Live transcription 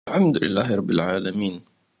الحمد لله رب العالمين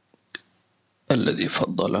الذي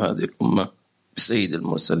فضل هذه الأمة بسيد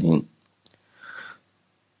المرسلين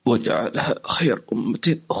وجعلها خير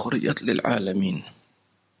أمة أخرجت للعالمين.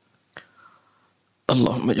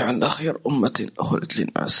 اللهم اجعلنا خير أمة أخرجت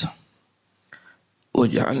للناس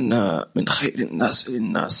وجعلنا من خير الناس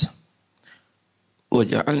للناس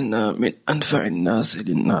وجعلنا من أنفع الناس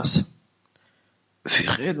للناس في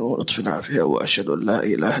خير ولطف عافية. وأشهد أن لا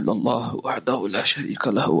إله إلا الله وحده لا شريك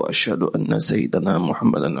له وأشهد أن سيدنا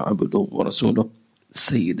محمدا عبده ورسوله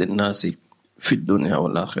سيد الناس في الدنيا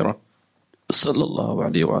والآخرة صلى الله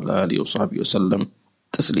عليه وعلى آله وصحبه وسلم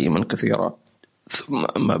تسليما كثيرا. ثم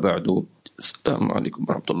أما بعد، السلام عليكم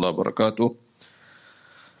ورحمة الله وبركاته.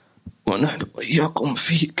 ونحن وإياكم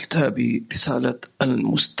في كتاب رسالة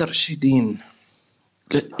المسترشدين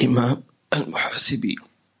للإمام المحاسبي.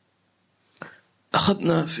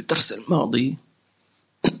 أخذنا في الدرس الماضي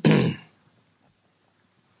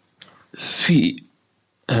في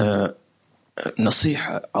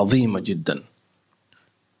نصيحة عظيمة جدا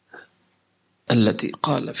التي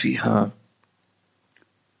قال فيها: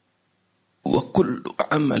 وكل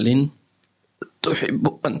عمل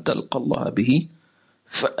تحب أن تلقى الله به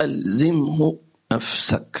فألزمه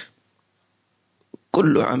نفسك.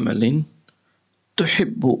 كل عمل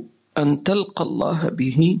تحب أن تلقى الله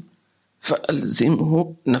به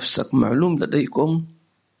فألزمه نفسك. معلوم لديكم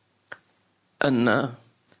أن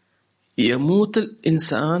يموت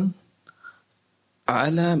الإنسان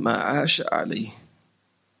على ما عاش عليه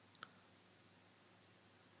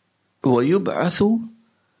ويبعث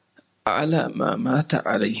على ما مات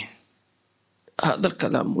عليه. هذا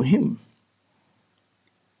الكلام مهم.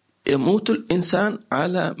 يموت الإنسان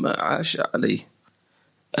على ما عاش عليه.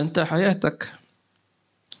 أنت حياتك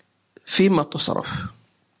فيما تصرف،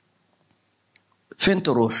 فين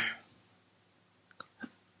تروح؟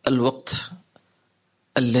 الوقت،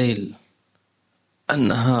 الليل،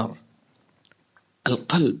 النهار،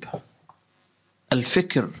 القلب،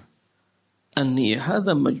 الفكر، النية.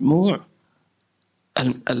 هذا مجموع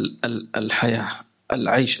الحياة،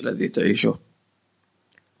 العيش الذي تعيشه.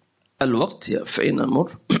 الوقت فين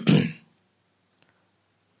يمر؟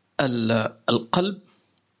 القلب،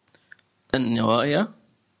 النوايا،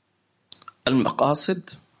 المقاصد،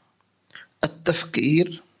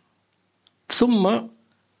 التفكير. ثم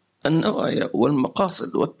النوايا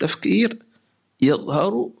والمقاصد والتفكير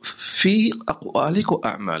يظهر في أقوالك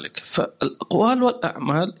وأعمالك. فالأقوال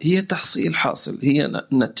والأعمال هي تحصيل حاصل، هي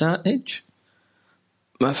نتائج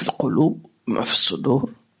ما في القلوب، ما في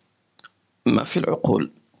الصدور، ما في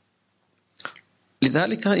العقول.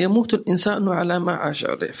 لذلك يموت الإنسان على ما عاش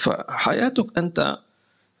عليه. فحياتك أنت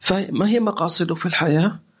ما هي مقاصدك في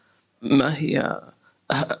الحياة؟ ما هي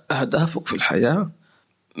أهدافك في الحياة؟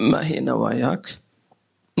 ما هي نواياك؟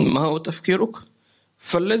 ما هو تفكيرك؟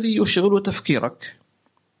 فالذي يشغل تفكيرك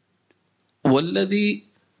والذي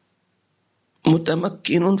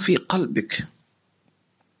متمكن في قلبك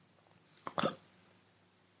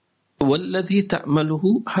والذي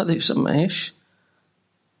تعمله، هذا يسمى إيش؟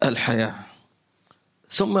 الحياة.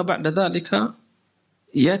 ثم بعد ذلك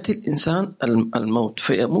يأتي الإنسان الموت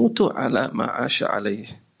فيموت على ما عاش عليه.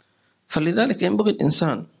 فلذلك ينبغي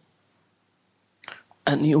الإنسان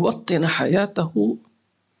أن يوطن حياته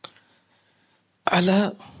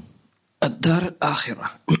على الدار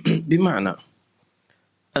الآخرة بمعنى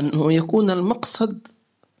أنه يكون المقصد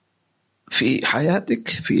في حياتك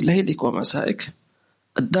في ليلك ومسائك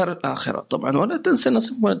الدار الآخرة طبعا. ولا تنسى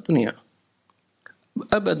نصيب من الدنيا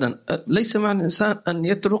أبدا. ليس مع الإنسان أن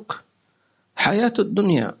يترك حياة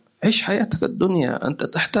الدنيا. عيش حياتك الدنيا. أنت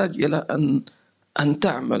تحتاج إلى أن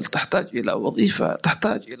تعمل، تحتاج إلى وظيفة،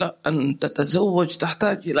 تحتاج إلى أن تتزوج،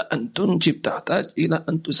 تحتاج إلى أن تنجب، تحتاج إلى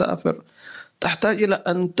أن تسافر، تحتاج إلى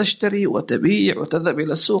أن تشتري وتبيع وتذهب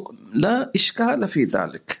إلى السوق. لا إشكال في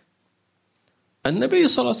ذلك. النبي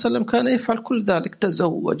صلى الله عليه وسلم كان يفعل كل ذلك،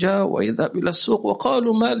 تزوج ويذهب إلى السوق.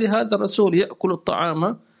 وقالوا: ما لهذا الرسول يأكل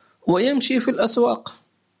الطعام ويمشي في الأسواق؟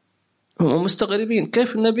 هم مستغربين،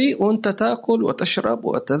 كيف النبي وأنت تأكل وتشرب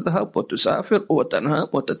وتذهب وتسافر وتنام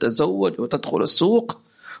وتتزوج وتدخل السوق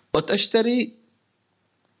وتشتري؟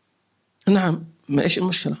 نعم، ما إيش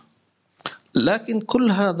المشكلة؟ لكن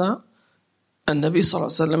كل هذا النبي صلى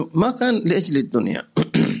الله عليه وسلم ما كان لأجل الدنيا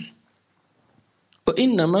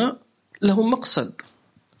وإنما له مقصد.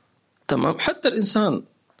 تمام. حتى الإنسان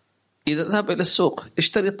إذا ذهب إلى السوق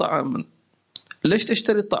يشتري طعاما. ليش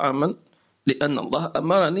تشتري طعاما؟ لأن الله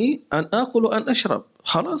أمرني أن آكل وأن أشرب.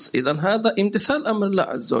 خلاص، إذن هذا امتثال أمر الله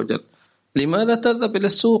عز وجل. لماذا تذهب إلى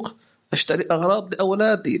السوق؟ أشتري أغراض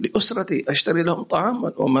لأولادي، لأسرتي، أشتري لهم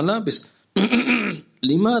طعاما وملابس.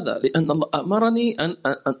 لماذا؟ لأن الله أمرني أن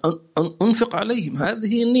أنفق عليهم،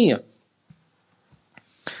 هذه النية.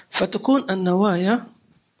 فتكون النوايا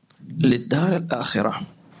للدار الآخرة.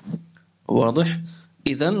 واضح؟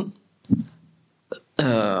 إذن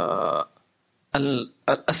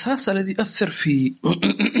الأساس الذي يؤثر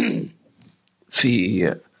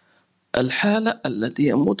في الحالة التي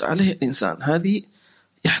يموت عليها الإنسان هذه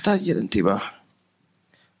يحتاج إلى انتباه،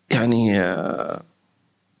 يعني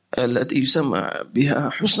التي يسمى بها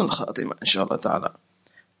حسن الخاتمة إن شاء الله تعالى.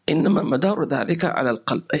 إنما مدار ذلك على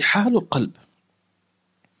القلب، أي حال القلب.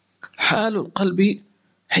 حال القلب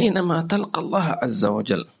حينما تلقى الله عز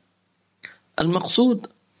وجل. المقصود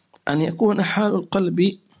أن يكون حال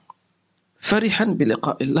القلب فرحا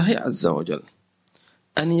بلقاء الله عز وجل،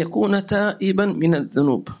 أن يكون تائبا من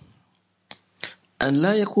الذنوب، أن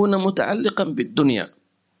لا يكون متعلقا بالدنيا.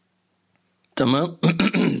 تمام.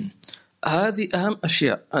 هذه أهم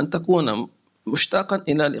أشياء، أن تكون مشتاقا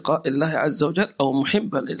إلى لقاء الله عز وجل أو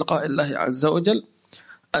محبا للقاء الله عز وجل،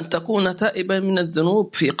 أن تكون تائبا من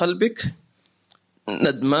الذنوب في قلبك،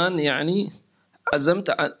 ندمان يعني عزمت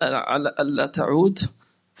على ألا تعود.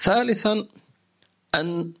 ثالثا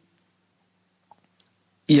أن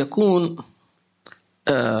يكون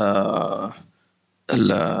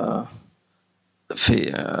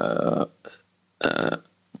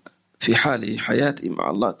في حال حياتي مع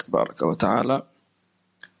الله تبارك وتعالى.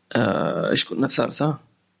 إيش كنا الثالثة؟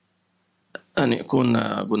 أن يكون،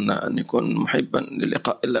 قلنا أن يكون محبا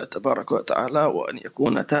للقاء الله تبارك وتعالى، وأن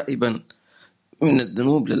يكون تائبا من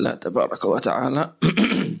الذنوب لله تبارك وتعالى،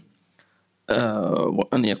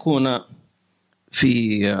 وأن يكون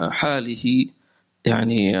في حاله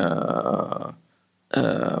يعني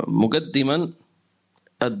مقدما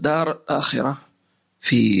الدار الآخرة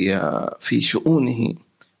في شؤونه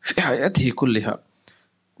في حياته كلها،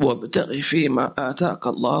 وابتغي فيما آتاك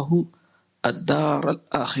الله الدار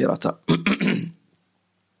الآخرة.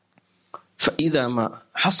 فإذا ما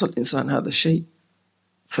حصل الإنسان هذا الشيء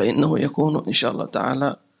فإنه يكون إن شاء الله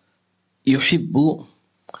تعالى يحب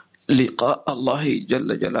لقاء الله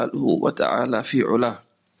جل جلاله وتعالى في علاه.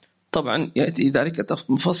 طبعا يأتي ذلك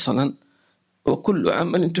مفصلا: وكل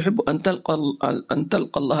عمل تحب أن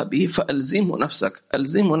تلقى الله به فألزمه نفسك.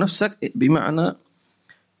 ألزمه نفسك بمعنى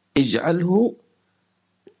اجعله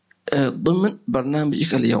ضمن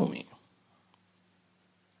برنامجك اليومي.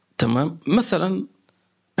 تمام. مثلا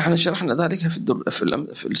نحن شرحنا ذلك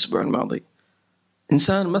في الأسبوع الماضي.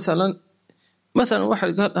 إنسان مثلا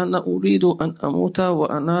واحد قال أنا أريد أن أموت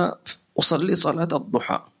وأنا أصلي صلاة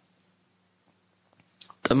الضحى.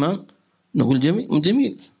 تمام. نقول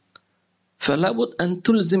جميل. فلا بد أن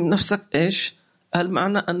تلزم نفسك إيش؟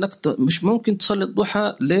 المعنى أنك مش ممكن تصلي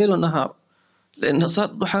الضحى ليل ونهار، لأن صلاة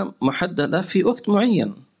الضحى محددة في وقت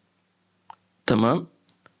معين. تمام.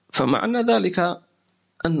 فمعنى ذلك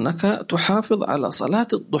أنك تحافظ على صلاة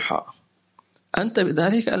الضحى، أنت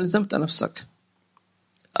بذلك ألزمت نفسك.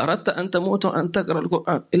 أردت أن تموت وأن تقرأ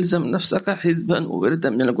القرآن، إلزم نفسك حزبا ووردا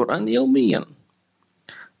من القرآن يوميا.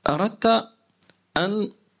 أردت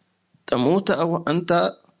أن تموت أو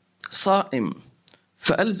أنت صائم،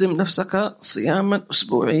 فألزم نفسك صياما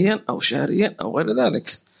أسبوعيا أو شهريا أو غير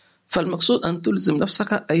ذلك. فالمقصود أن تلزم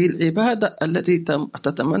نفسك أي العبادة التي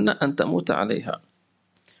تتمنى أن تموت عليها.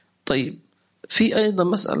 طيب، في أيضا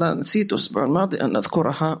مسألة نسيت الأسبوع الماضي أن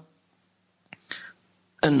أذكرها،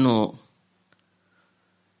 أنه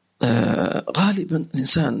غالبا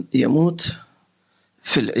الإنسان يموت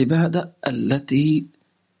في العبادة التي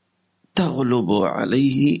تغلب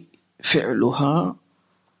عليه فعلها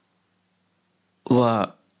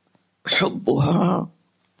وحبها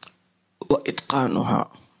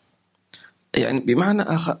وإتقانها. يعني بمعنى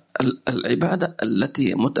آخر العبادة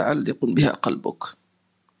التي متعلق بها قلبك.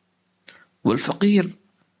 والفقير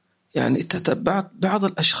يعني تتبعت بعض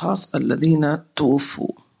الأشخاص الذين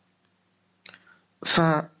توفوا،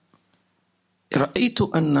 فرأيت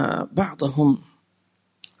أن بعضهم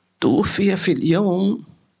توفي في اليوم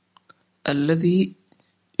الذي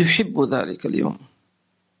يحب ذلك اليوم.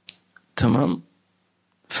 تمام.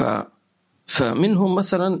 فمنهم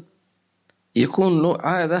مثلا يكون له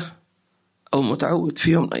عادة أو متعود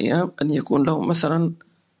في يوم من الأيام أن يكون له مثلا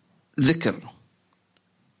ذكر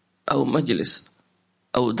أو مجلس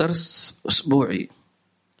أو درس أسبوعي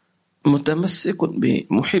متمسك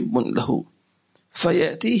بمحب له،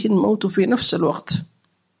 فيأتيه الموت في نفس الوقت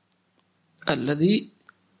الذي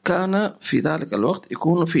كان في ذلك الوقت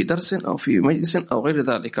يكون في درس أو في مجلس أو غير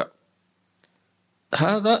ذلك.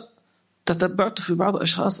 هذا تتبعت في بعض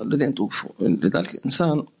الأشخاص الذين توفوا. لذلك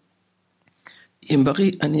الإنسان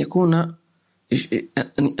ينبغي أن يكون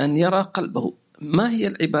أن يرى قلبه، ما هي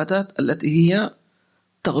العبادات التي هي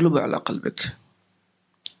تغلب على قلبك.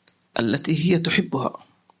 التي هي تحبها.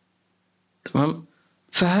 تمام.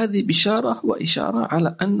 فهذه بشارة وإشارة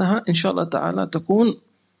على أنها إن شاء الله تعالى تكون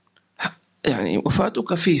يعني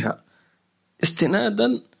وفاتك فيها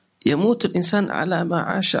استنادا يموت الإنسان على ما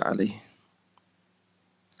عاش عليه.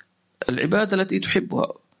 العبادة التي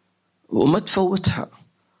تحبها وما تفوتها،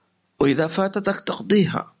 وإذا فاتتك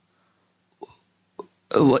تقضيها،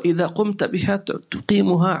 وإذا قمت بها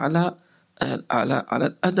تقيمها على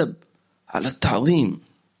الأدب، على التعظيم.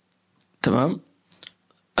 تمام.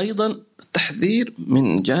 أيضا تحذير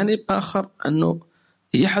من جانب آخر، أنه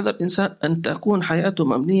يحذر الإنسان أن تكون حياته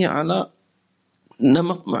مبنية على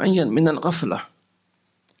نمط معين من الغفلة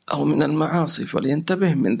أو من المعاصي،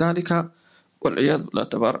 فلينتبه من ذلك والعياذ بالله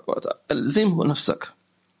تبارك وتعالى. ألزمه نفسك.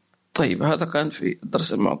 طيب، هذا كان في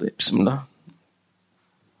الدرس الماضي. بسم الله.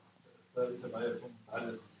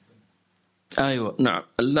 أيوة، نعم.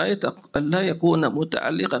 لا يكون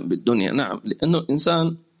متعلقا بالدنيا. نعم، لأنه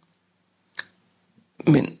الإنسان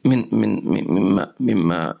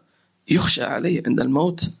مما يخشى عليه عند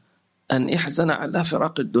الموت أن يحزن على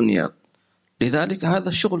فراق الدنيا. لذلك هذا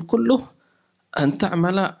الشغل كله أن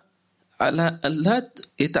تعمل على أن لا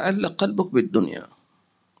يتعلق قلبك بالدنيا.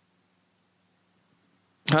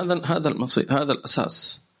 هذا المصير، هذا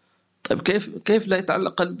الأساس. طيب، كيف لا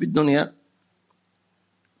يتعلق قلب بالدنيا؟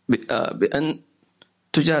 بأن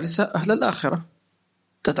تجالس أهل الآخرة،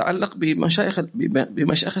 تتعلق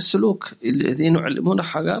بمشايخ السلوك الذين يعلمون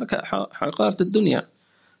حقارة الدنيا.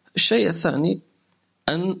 الشيء الثاني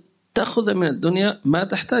أن تأخذ من الدنيا ما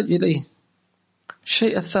تحتاج إليه.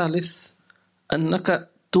 الشيء الثالث أنك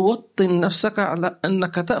توطن نفسك على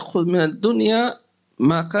أنك تأخذ من الدنيا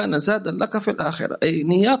ما كان زادا لك في الآخرة، أي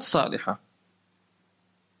نيات صالحة.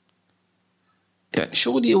 يعني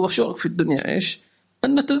شغلي وشغلك في الدنيا إيش؟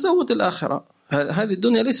 أن نتزود الآخرة. هذه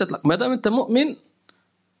الدنيا ليست لك ما دام أنت مؤمن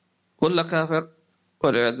ولا كافر،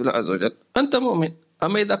 والعياذ بالله عز وجل. أنت مؤمن،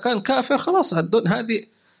 أما إذا كان كافر خلاص هذه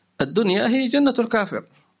الدنيا هي جنة الكافر.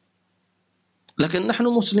 لكن نحن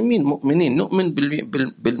مسلمين مؤمنين، نؤمن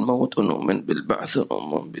بالموت، ونؤمن بالبعث،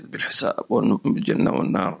 ونؤمن بالحساب، ونؤمن بالجنة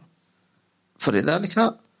والنار.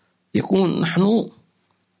 فلذلك يكون نحن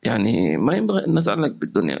يعني ما ينبغي أن نتعلق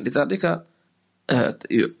بالدنيا. لذلك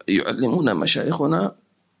يعلمون مشايخنا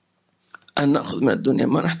أن نأخذ من الدنيا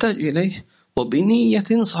ما نحتاج إليه،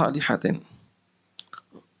 وبنية صالحة،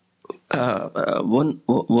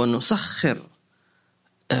 ونسخر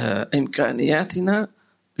إمكانياتنا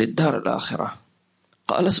للدار الآخرة.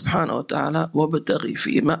 قال سبحانه وتعالى: وابتغي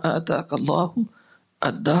فيما آتاك الله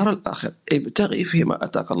الدار الآخرة. ابتغي فيما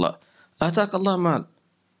آتاك الله. آتاك الله مال،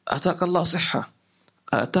 آتاك الله صحة،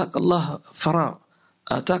 آتاك الله فراغ،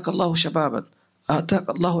 آتاك الله شبابا، آتاك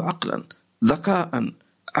الله عقلا، ذكاء،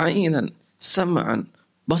 عينا، سمعا،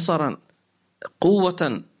 بصرا،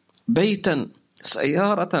 قوة، بيتا،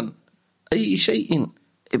 سيارة، أي شيء.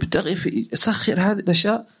 ابتغي في سخر هذه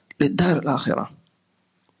الأشياء للدار الآخرة،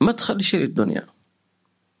 ما تخلي شيء للدنيا.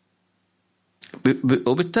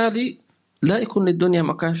 وبالتالي لا يكون للدنيا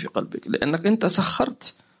مكان في قلبك، لأنك أنت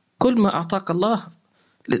سخرت كل ما أعطاك الله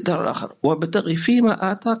للدار الآخرة. وابتغي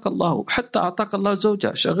فيما آتاك الله. حتى أعطاك الله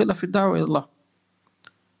زوجة شغلة في الدعوة إلى الله،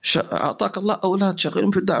 أعطاك الله أولاد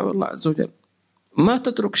شغلهم في الدعوة إلى الله عز وجل. ما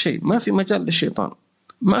تترك شيء، ما في مجال للشيطان،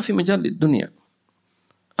 ما في مجال للدنيا.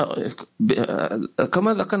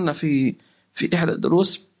 كما ذكرنا في إحدى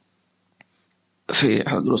الدروس،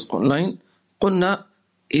 أونلاين، قلنا: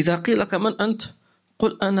 إذا قيل لك من أنت؟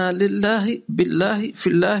 قل: أنا لله، بالله، في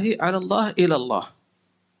الله، على الله، إلى الله.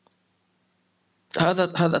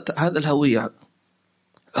 هذا الهوية،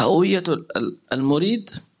 هوية المريد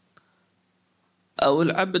أو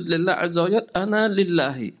العبد لله عز وجل. أنا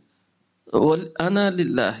لله، وأنا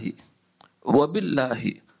لله،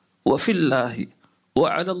 وبالله، وفي الله،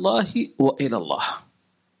 وعلى الله، وإلى الله.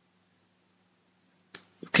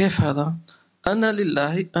 كيف هذا؟ أنا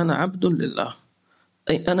لله، أنا عبد لله،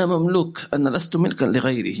 أي أنا مملوك، أنا لست ملكا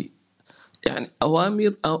لغيره. يعني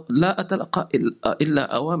أوامر لا أتلقى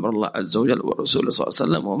إلا أوامر الله عز وجل ورسوله صلى الله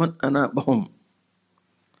عليه وسلم ومن أنا بهم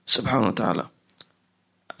سبحانه وتعالى.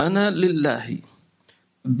 أنا لله،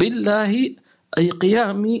 بالله، أي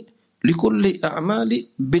قيامي لكل أعمالي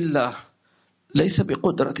بالله، ليس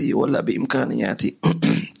بقدرتي ولا بإمكانياتي.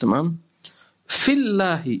 تمام. في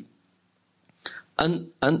الله،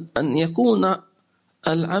 أن يكون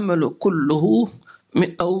العمل كله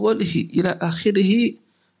من أوله إلى آخره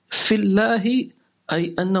في الله،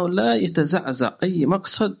 أي أنه لا يتزعزع أي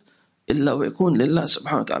مقصد إلا ويكون لله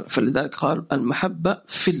سبحانه وتعالى. فلذلك قال: المحبة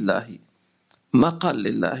في الله، ما قال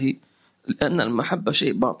لله، لأن المحبة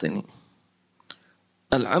شيء باطني.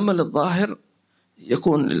 العمل الظاهر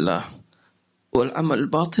يكون لله، والعمل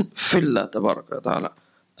الباطن في الله تبارك وتعالى.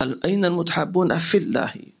 أين المتحابون في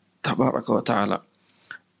الله تبارك وتعالى؟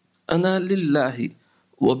 أنا لله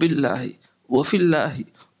وبالله وفي الله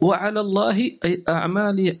وعلى الله، أي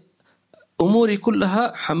أعمالي أموري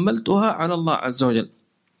كلها حملتها على الله عز وجل.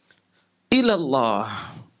 إلى الله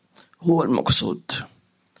هو المقصود.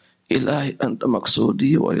 إلهي أنت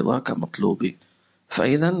مقصودي ورضاك مطلوبي.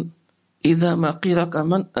 فإذا إذا ما قيل لك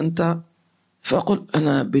من أنت فقل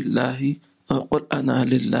أنا بالله، أو قل أنا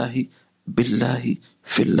لله بالله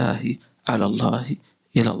في الله على الله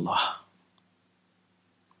إلى الله.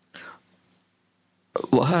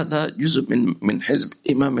 وهذا جزء من حزب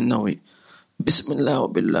الإمام النووي، بسم الله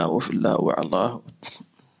وبالله وفي الله وعلى الله.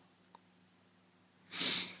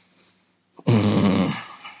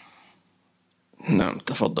 نعم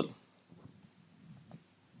تفضل.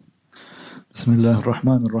 بسم الله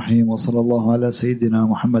الرحمن الرحيم، وصلى الله على سيدنا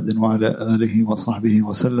محمد وعلى آله وصحبه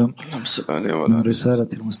وسلم. من رسالة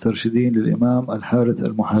المسترشدين للإمام الحارث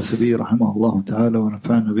المحاسبي رحمه الله تعالى،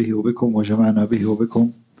 ونفعنا به وبكم وجمعنا به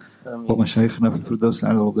وبكم ومشايخنا في الفردوس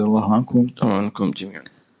الأعلى رضي الله عنكم وعنكم جميعا،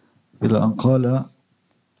 إلى أن قال: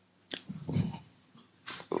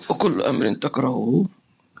 وكل أمر تكرهه،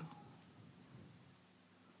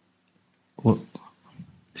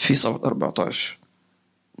 في صفحة 14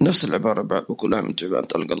 نفس العبارة بعد: وكل أمر تحب أن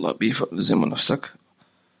تلقى الله به فلزم نفسك،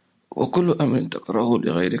 وكل أمر تكرهه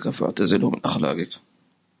لغيرك فاعتزله من أخلاقك.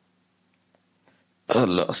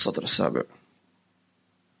 السطر السابع: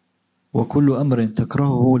 وكل أمر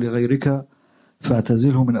تكرهه لغيرك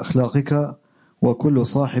فاعتزله من أخلاقك، وكل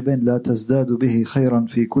صاحب لا تزداد به خيرا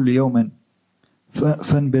في كل يوم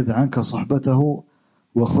فانبذ عنك صحبته،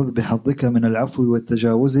 وخذ بحظك من العفو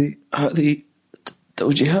والتجاوز. هذه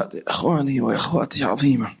توجيهات أخواني وإخواتي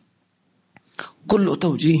عظيمة، كل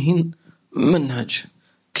توجيه منهج،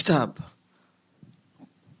 كتاب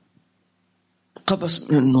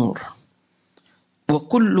قبس من النور.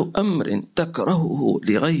 وكل أمر تكرهه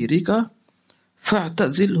لغيرك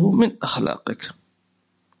فاعتزله من أخلاقك.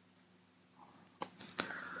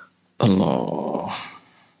 الله.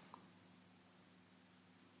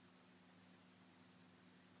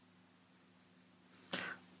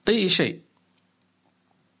 أي شيء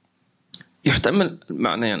يحتمل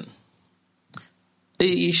معنيين: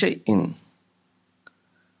 أي شيء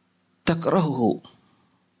تكرهه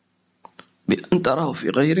بأن تراه في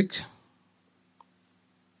غيرك.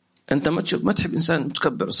 أنت ما تحب إنسان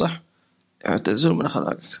متكبر، صح؟ اعتزله من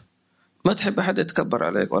أخلاقك. ما تحب أحد يتكبر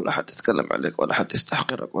عليك، ولا أحد يتكلم عليك، ولا أحد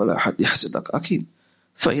يستحقرك، ولا أحد يحسدك، أكيد.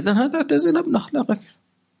 فإذا هذا اعتزله من أخلاقك.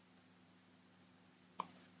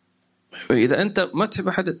 وإذا أنت ما تحب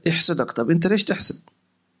أحد يحسدك، طب أنت ليش تحسد؟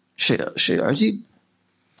 شيء عجيب.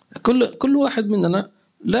 كل واحد مننا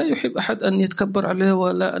لا يحب أحد أن يتكبر عليه،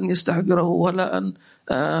 ولا أن يستحقره، ولا أن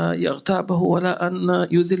يغتابه، ولا أن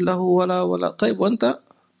يذله، ولا. طيب وأنت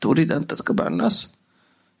تريد أن تتكبر على الناس؟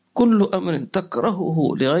 كل أمر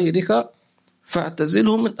تكرهه لغيرك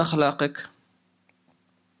فاعتزله من أخلاقك.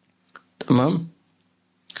 تمام.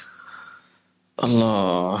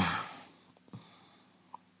 الله.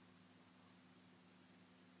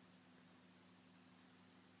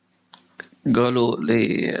 قالوا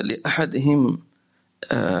لأحدهم: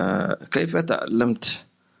 كيف تعلمت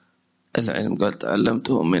العلم؟ قال: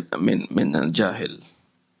 تعلمته من الجاهل.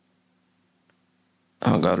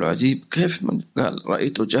 قالوا: عجيب، كيف؟ قال: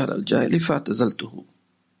 رأيت جهل الجاهل فاعتزلته.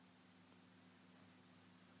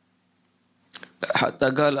 حتى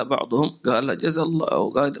قال بعضهم، قال جزا الله،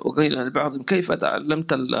 وقيل لبعضهم: كيف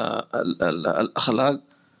تعلمت الأخلاق؟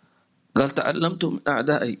 قال: تعلمته من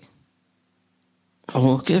أعدائي.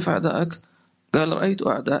 هو كيف أعدائك؟ قال: رأيت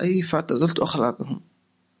أعدائي فاعتزلت أخلاقهم.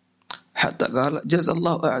 حتى قال: جزا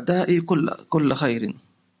الله أعدائي كل خير،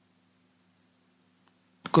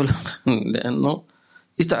 لأنه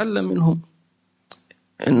يتعلم منهم.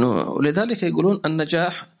 ولذلك يقولون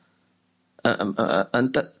النجاح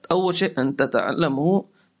أنت أول شيء أن تتعلمه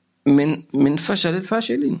من فشل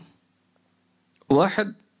الفاشلين.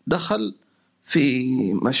 واحد دخل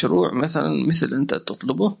في مشروع مثل أنت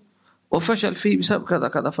تطلبه وفشل فيه بسبب كذا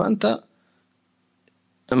كذا، فأنت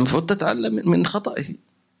المفروض تتعلم من خطئه.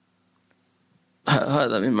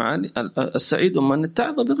 هذا من معاني السعيد من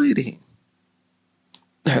اتعظ بغيره.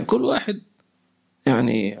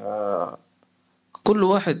 كل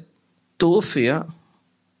واحد توفي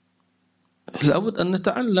لابد أن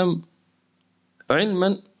نتعلم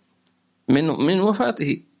علما من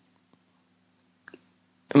وفاته.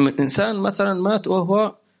 إنسان مثلا مات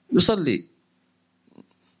وهو يصلي،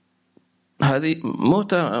 هذه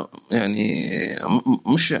موتة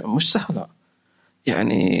مش سهلة،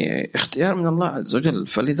 اختيار من الله عز وجل.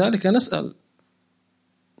 فلذلك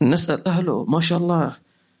نسأل أهله: ما شاء الله،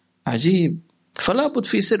 عجيب، فلا بد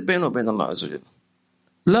في سر بينه وبين الله عز وجل،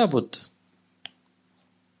 لا بد.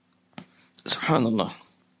 سبحان الله.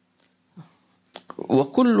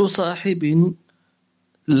 وكل صاحب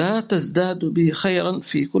لا تزداد به خيرا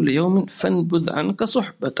في كل يوم فانبذ عنك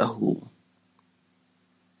صحبته.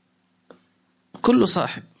 كل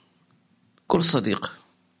صاحب، كل صديق،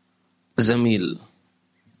 زميل،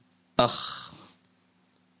 أخ،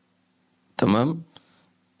 تمام،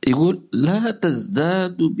 يقول لا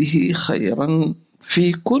تزداد به خيرا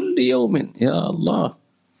في كل يوم. يا الله،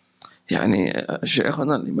 يعني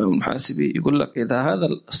شيخنا الإمام المحاسبي يقول لك إذا هذا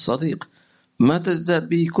الصديق ما تزداد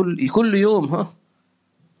به كل يوم،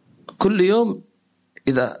 كل يوم،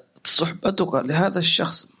 إذا صحبتك لهذا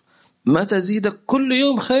الشخص ما تزيدك كل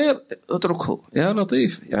يوم خير اتركه. يا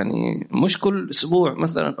لطيف، يعني مش كل أسبوع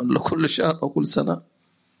مثلا ولا كل شهر أو كل سنة،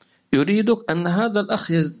 يريدك أن هذا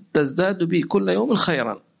الأخ تزداد به كل يوم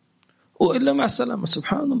خيرا، وإلا مع السلامة.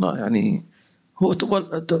 سبحان الله. يعني هو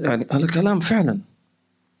يعني الكلام فعلا،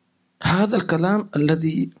 هذا الكلام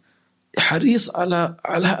الذي حريص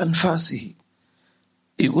على أنفاسه.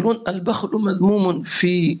 يقولون البخل مذموم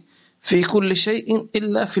في كل شيء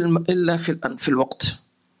إلا في الوقت.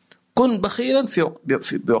 كن بخيلا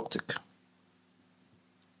بوقتك.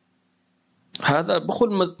 هذا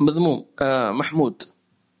بخل مذموم. محمود،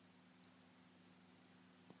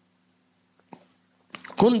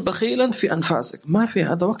 كن بخيلا في أنفاسك. ما في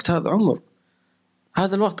هذا وقت، هذا عمر.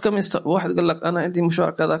 هذا الوقت كم واحد قال لك أنا عندي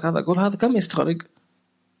مشوار كذا كذا، قول هذا كم يستغرق؟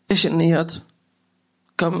 إيش النيات؟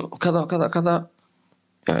 كم كذا كذا كذا،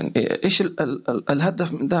 يعني إيش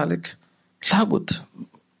الهدف من ذلك؟ لابد.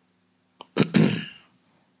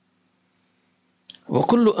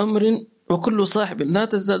 وكل أمر وكل صاحب لا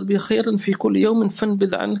تزداد به خيرا في كل يوم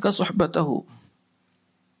فانبذ عنك صحبته.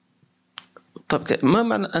 طب ما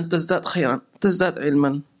معنى أن تزداد خيرا؟ تزداد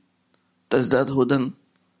علما، تزداد هدى،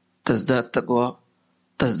 تزداد تقوى،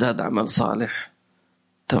 تزداد عمل صالح،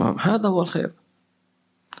 تمام، هذا هو الخير.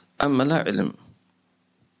 أما لا علم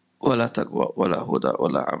ولا تقوى ولا هدى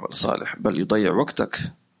ولا عمل صالح، بل يضيع وقتك.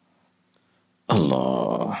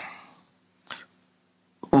 الله.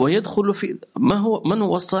 ويدخل في من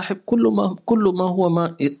هو الصاحب؟ كل ما هو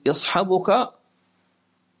ما يصحبك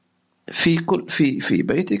في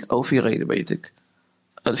بيتك أو في غير بيتك.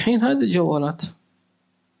 الحين هذه الجوالات،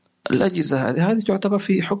 الأجهزة هذه تعتبر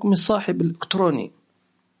في حكم الصاحب الإلكتروني،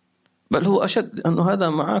 بل هو أشد، لأنه هذا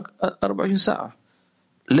معك 24 ساعة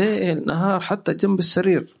ليل نهار، حتى جنب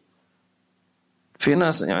السرير. في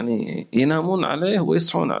ناس يعني ينامون عليه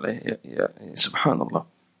ويصحون عليه، يعني سبحان الله.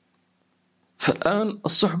 فالآن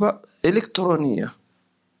الصحبة إلكترونية،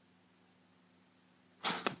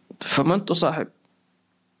 فمن تصاحب؟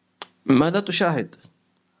 ماذا تشاهد؟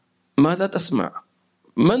 ماذا تسمع؟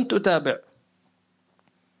 من تتابع؟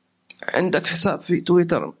 عندك حساب في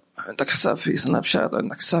تويتر، عندك حساب في سناب شات،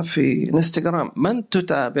 عندك حساب في انستغرام، من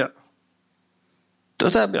تتابع؟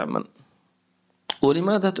 تتابع من؟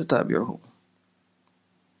 ولماذا تتابعه؟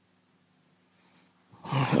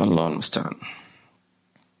 الله المستعان.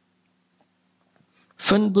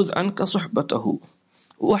 فانبذ عنك صحبته.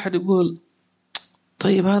 واحد يقول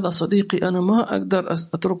طيب هذا صديقي أنا ما أقدر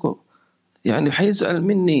أتركه، يعني حيزعل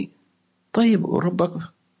مني. طيب وربك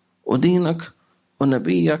ودينك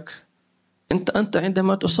ونبيك، أنت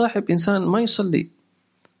عندما تصاحب إنسان ما يصلي،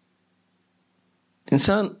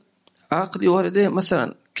 إنسان عاقل والديه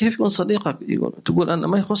مثلا، كيف يكون صديقك؟ تقول أنا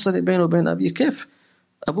ما يخصني بينه وبين أبي. كيف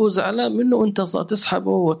أبوه زعلان منه وأنت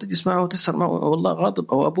تسحبه وتجلس معه وتسهر معه، والله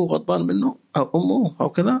غاضب، أو أبوه غضبان منه أو أمه أو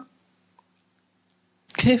كذا؟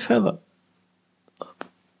 كيف هذا؟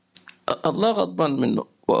 الله غضبان منه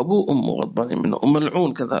وأبوه أمه غضبان منه،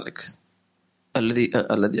 وملعون كذلك.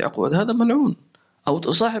 الذي عقود هذا ملعون. أو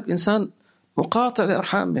تصاحب إنسان مقاطع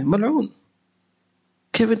لأرحامه، ملعون.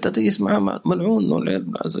 كيف أنت تجلس معه ملعون والعياذ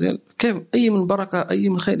بالله عز وجل؟ كيف أي من بركة أي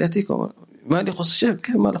من خير يأتيك ما يخص شيء؟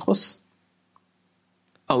 كيف ما يخص؟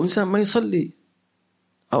 أو إنسان ما يصلي،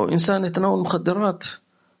 أو إنسان يتناول مخدرات،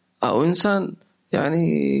 أو إنسان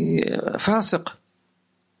يعني فاسق،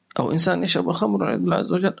 أو إنسان يشرب الخمر والعياذ بالله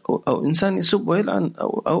عز وجل، أو إنسان يسب ويلعن،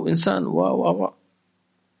 أو إنسان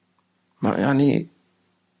ما يعني.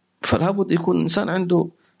 فلا بد يكون إنسان عنده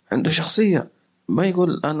شخصية، ما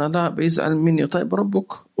يقول أنا لا بيزعل مني. طيب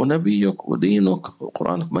ربك ونبيك ودينك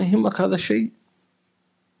وقرآنك ما يهمك هذا الشيء؟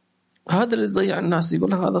 هذا اللي ضيع الناس.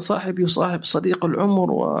 يقول لك هذا صاحبي وصاحب صديق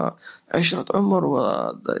العمر وعشرة عمر،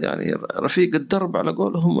 ويعني رفيق الدرب على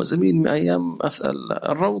قولهم، وزميل من أيام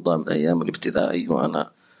الروضة، من أيام الابتدائي.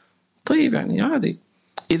 وأنا طيب يعني عادي،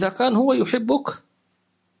 إذا كان هو يحبك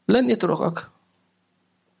لن يتركك.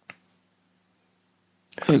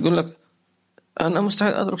 يقول لك أنا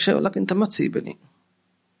مستحيل أترك شيء، ولكن أنت ما تسيبني.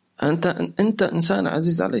 أنت إنسان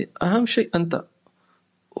عزيز علي، أهم شيء أنت،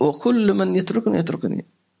 وكل من يتركني يتركني.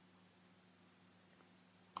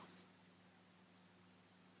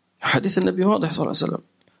 حديث النبي واضح صلى الله عليه وسلم،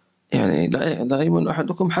 يعني لا يؤمن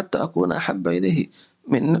أحدكم حتى أكون أحب إليه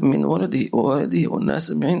من ولده ووالده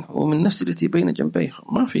والناس أجمعين ومن نفسي التي بين جنبيه.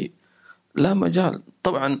 ما في، لا مجال.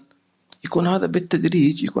 طبعا يكون هذا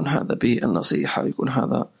بالتدريج، يكون هذا بالنصيحة، يكون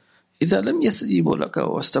هذا إذا لم يستجيبوا لك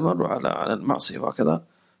واستمروا على المعصية وكذا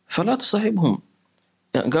فلا تصاحبهم.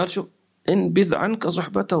 يعني قال شوف، انبذ عنك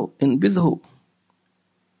صحبته، انبذه.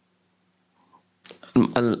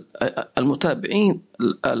 المتابعين،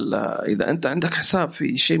 إذا أنت عندك حساب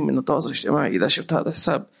في شيء من التواصل الاجتماعي، إذا شفت هذا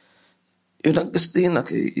الحساب ينقص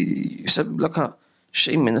دينك، يسبب لك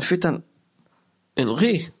شيء من الفتن،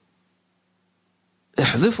 الغيه،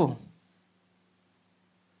 احذفه.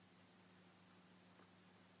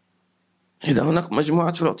 إذا هناك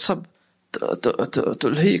مجموعة في الواتساب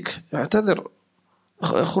تلهيك، اعتذر،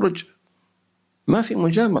 اخرج، ما في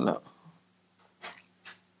مجاملة.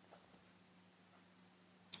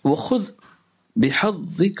 وخذ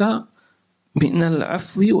بحظك من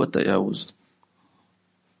العفو والتجاوز.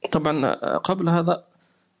 طبعا قبل هذا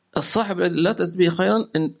الصاحب الذي لا تزد به خيرا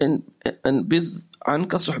انبذ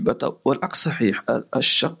عنك صحبته، والعكس صحيح.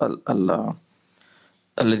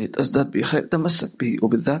 الذي تزداد به خير تمسك به،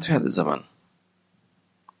 وبالذات في هذا الزمان،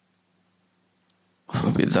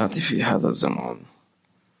 وبالذات في هذا الزمان.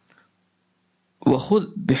 وخذ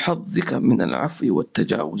بحظك من العفو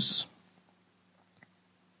والتجاوز،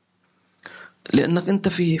 لأنك أنت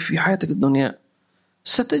في حياتك الدنيا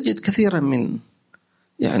ستجد كثيرا من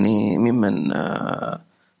ممن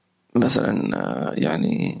مثلا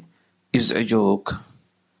يعني يزعجوك،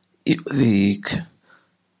 يؤذيك،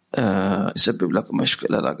 يسبب لك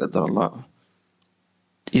مشكلة لا قدر الله.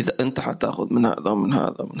 إذا أنت حتأخذ من هذا ومن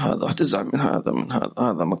هذا ومن هذا، وتزعل من هذا من هذا،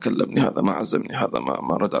 هذا ما كلمني، هذا ما عزمني، هذا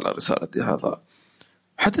ما رد على رسالتي، هذا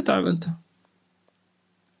حتتعب أنت.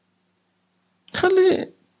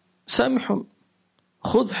 خلي سامحهم،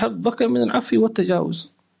 خذ حظك من العفو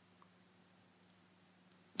والتجاوز.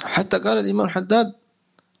 حتى قال الإمام الحداد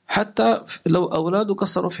حتى لو أولاده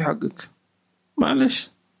قصروا في حقك معلش،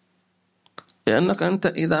 لأنك أنت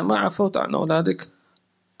إذا ما عفوت عن أولادك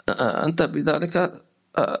أنت بذلك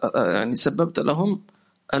يعني سببت لهم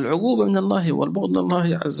العقوبة من الله والبغض من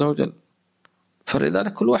الله عز وجل.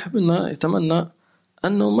 فلذلك كل واحد منا يتمنى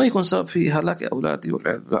أنه ما يكون سبب في هلاك أولادي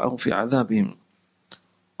أو في عذابهم،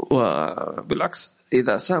 وبالعكس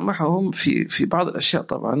إذا سامحهم في بعض الأشياء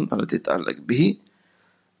طبعا التي تتعلق به،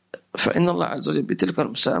 فإن الله عز وجل بتلك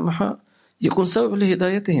المسامحة يكون سبب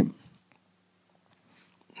لهدايتهم.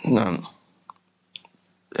 نعم،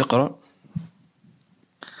 اقرأ.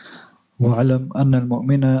 واعلم أن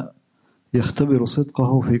المؤمن يختبر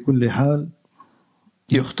صدقه في كل حال،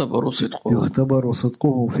 يختبر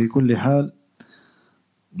صدقه في كل حال،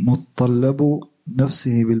 متطلب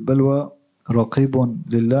نفسه بالبلوى، رقيب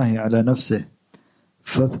لله على نفسه،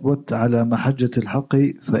 فاثبت على محجة الحق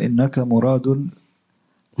فإنك مراد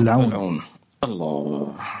العون.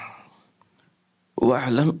 الله.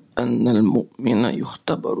 واعلم أن المؤمن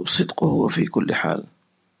يختبر صدقه في كل حال.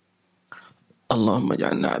 اللهم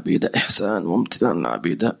اجعلنا عبيد إحسان وامتنعنا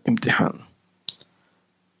عبيد امتحان.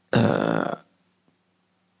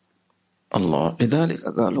 الله، لذلك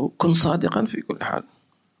قالوا كن صادقا في كل حال.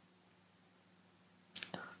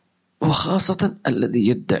 وخاصة الذي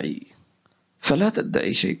يدعي، فلا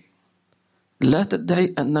تدعي شيء، لا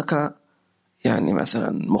تدعي أنك مثلا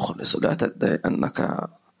مخلص، لا تدعي أنك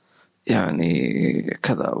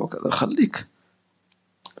كذا وكذا. خليك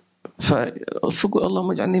فقل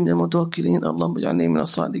اللهم اجعلني من المتوكلين، اللهم اجعلني من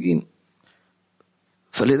الصادقين.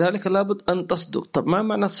 فلذلك لابد أن تصدق. طب ما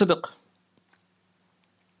معنى الصدق؟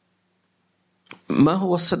 ما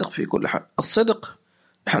هو الصدق في كل حال؟ الصدق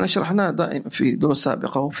نحن شرحناه دائما في دروس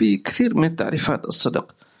سابقة وفي كثير من تعريفات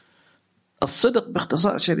الصدق. الصدق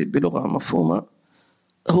باختصار شديد بلغة مفهومة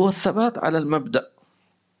هو الثبات على المبدأ.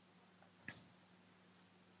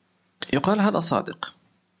 يقال هذا صادق،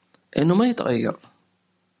 إنه ما يتغير.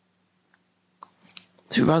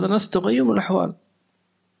 في بعض الناس تغير من الأحوال،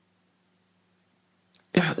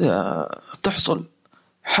 تحصل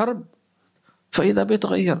حرب فإذا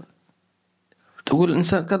بيتغير، تقول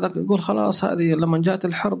الإنسان كذا، يقول خلاص هذه لما جاءت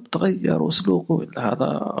الحرب تغير وسلوكه. هذا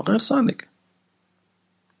غير صادق.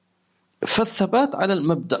 فالثبات على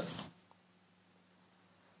المبدأ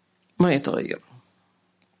ما يتغير.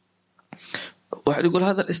 واحد يقول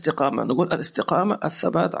هذا الاستقامة، نقول الاستقامة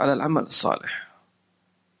الثبات على العمل الصالح.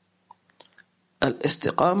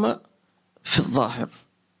 الاستقامة في الظاهر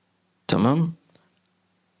تمام،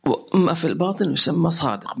 وأما في الباطن يسمى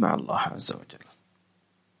صادق مع الله عز وجل.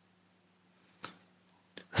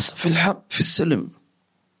 في الحرب، في السلم،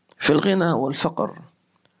 في الغنى والفقر،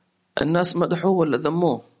 الناس مدحوه ولا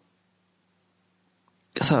ذموه،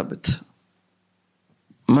 ثابت،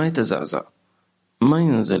 ما يتزعزع، ما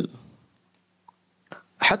ينزل.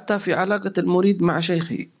 حتى في علاقة المريد مع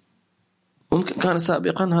شيخه، ممكن كان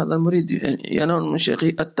سابقا هذا المريد ينال من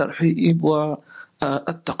شيخه الترحيب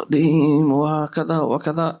والتقديم وكذا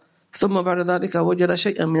وكذا، ثم بعد ذلك وجد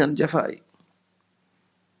شيئا من الجفاء،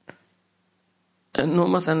 أنه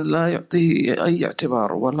مثلا لا يعطيه أي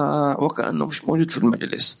اعتبار، ولا وكأنه مش موجود في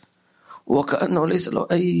المجلس، وكأنه ليس له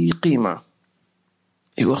أي قيمة.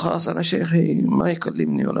 يقول خلاص أنا شيخي ما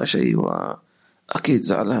يكلمني ولا شيء، وأكيد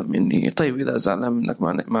زعلان مني. طيب إذا زعلان منك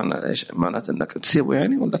معنى إيش؟ معناته أنك تسيبه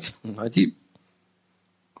يعني؟ يقول لك عجيب.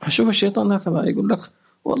 شوف الشيطان هكذا يقول لك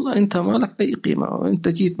والله أنت ما لك أي قيمة، وأنت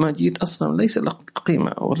جيت ما جيت أصلا ليس لك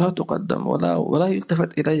قيمة، ولا تقدم ولا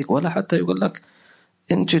يلتفت إليك، ولا حتى يقول لك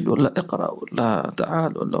انجد ولا اقرأ ولا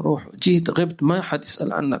تعال ولا روح. جيت غبت ما حد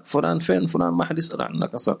يسأل عنك، فلان فين فلان، ما حد يسأل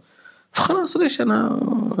عنك أصلا، فخلاص ليش أنا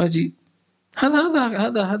أجي؟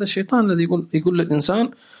 هذا الشيطان الذي يقول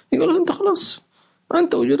للإنسان، يقول أنت خلاص،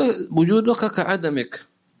 أنت وجودك كعدمك،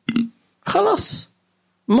 خلاص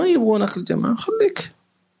ما يبغونك الجماعة، خليك.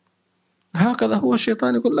 هكذا هو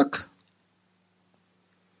الشيطان يقول لك.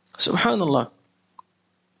 سبحان الله.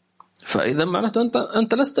 فإذا معناته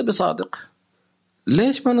أنت لست بصادق.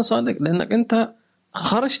 ليش ما أنا صادق؟ لأنك أنت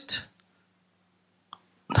خرجت.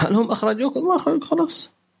 هل هم أخرجوك؟ ما أخرجوك،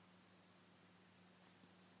 خلاص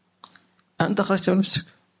أنت خرجت بنفسك.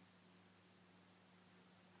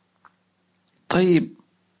 طيب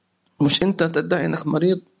مش أنت تدعي أنك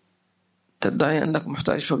مريض، تدعي أنك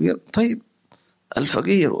محتاج فقير؟ طيب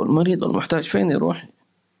الفقير والمريض والمحتاج فين يروح؟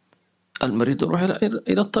 المريض يروح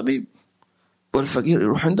إلى الطبيب، والفقير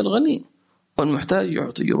يروح عند الغني، والمحتاج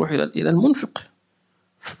يروح إلى المنفق.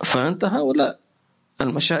 فأنت هؤلاء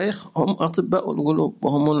المشايخ هم أطباء القلوب،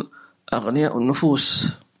 وهم أغنياء النفوس،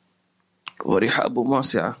 ورحابهم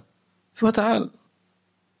واسعة. فتعال.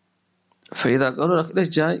 فإذا قالوا لك ليش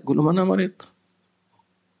جاي؟ قل لهم أنا مريض.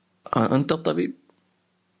 أنت الطبيب؟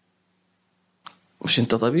 مش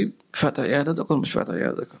أنت طبيب؟ فاتح عيادتك ولا مش فاتح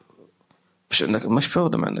عيادتك؟ مش عندك مشفى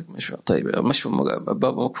ولا ما عندك مشفى؟ طيب مشفى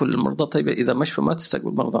باب مقفول للمرضى. طيب إذا مشفى ما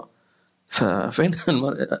تستقبل مرضى، ففين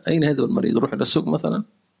أين هذا المريض؟ يروح إلى السوق مثلا؟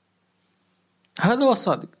 هذا هو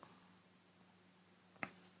الصادق.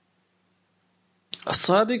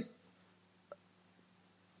 الصادق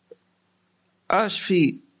عاش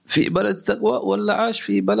في بلد التقوى ولا عاش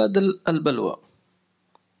في بلد البلوى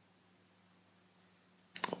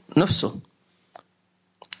نفسه.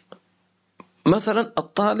 مثلا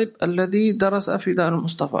الطالب الذي درس في دار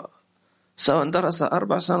المصطفى، سواء درس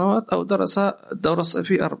 4 سنوات أو درس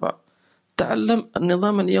في 4، تعلم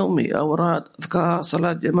النظام اليومي، أوراد، أذكار،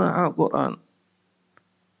 صلاة جماعة، قرآن.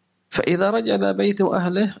 فإذا رجع إلى بيته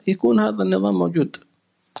وأهله يكون هذا النظام موجود.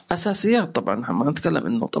 أساسيات طبعا، ما نتكلم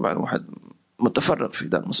إنه طبعا واحد متفرغ في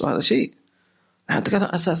دار المصطفى، هذا شيء. نحن نتكلم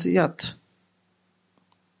أساسيات.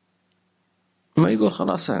 ما يقول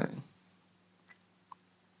خلاص يعني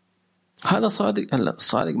هذا صادق. هلا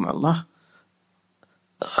الصادق مع الله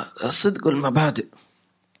الصدق والمبادئ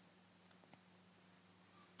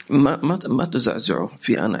ما تزعزعه.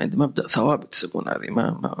 في أنا عندي مبدأ ثوابت يسمون هذه،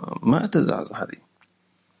 ما تزعزع هذه.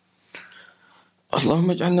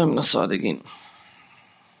 اللهم اجعلنا من الصادقين.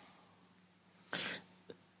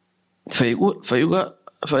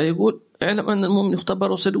 فيقول اعلم أن المؤمن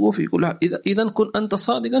يختبر صدقه في كل حال. إذا كن أنت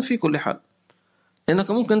صادقا في كل حال،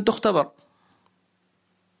 لأنك ممكن تختبر.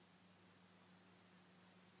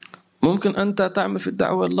 ممكن أنت تعمل في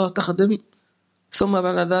الدعوة الله، تخدم، ثم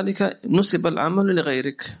بعد ذلك نسب العمل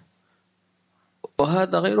لغيرك،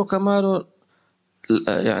 وهذا غير كمال،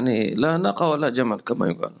 يعني لا ناقة ولا جمل كما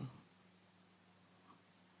يقال.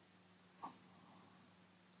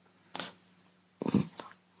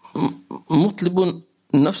 مطلب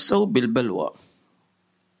نفسه بالبلوى،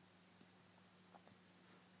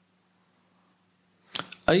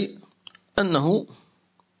 أي أنه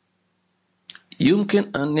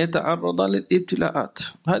يمكن أن يتعرض للابتلاءات.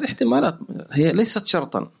 هذه احتمالات، هي ليست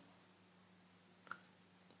شرطا.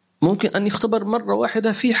 ممكن أن يختبر مرة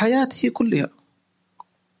واحدة في حياته كلها،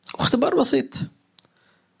 اختبار بسيط.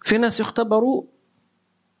 في ناس يختبروا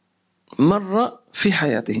مرة في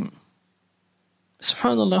حياتهم،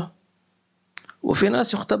 سبحان الله. وفي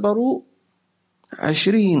ناس يختبروا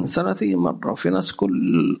 20 30 مرة، وفي ناس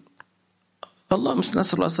الله مش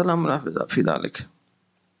نسأل الله السلام في ذلك.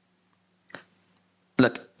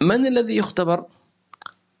 لك من الذي يختبر؟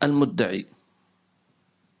 المدعي.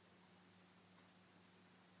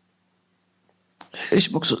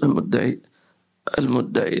 إيش مقصود المدعي؟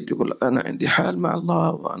 المدعي يقول أنا عندي حال مع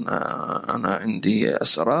الله، وأنا عندي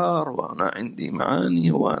أسرار، وأنا عندي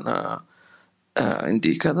معاني، وأنا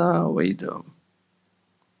عندي كذا ويدوم.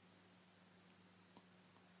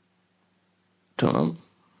 تمام.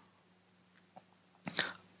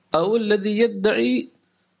 أو الذي يدعي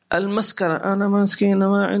المسكنة، أنا مسكين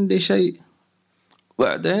ما عندي شيء،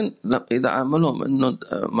 وبعدين إذا عاملهم إنه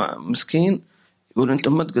مع مسكين يقول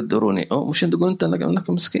أنتم ما تقدروني، أو مش أنت تقول أنت أنك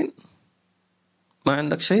مسكين ما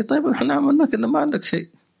عندك شيء، طيب نحن عملناك إنه ما عندك شيء،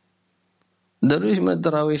 درويش من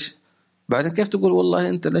الدراويش، بعدين كيف تقول والله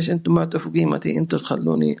أنت ليش أنتم ما تعرفوا قيمتي، أنتم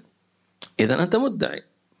تخلوني؟ إذا أنت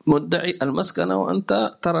مدعي المسكنة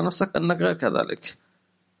وأنت ترى نفسك أنك غير كذلك.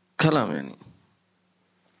 كلام يعني.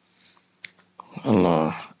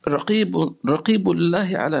 الله رقيب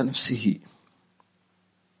الله على نفسه.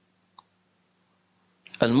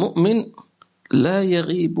 المؤمن لا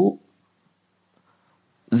يغيب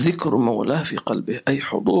ذكر مولاه في قلبه، أي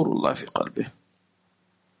حضور الله في قلبه.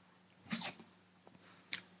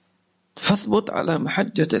 فاثبت على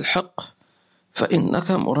محجة الحق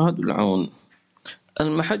فإنك مراد العون.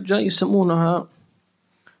 المحجة يسمونها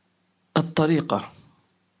الطريقة،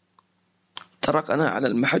 تركنا على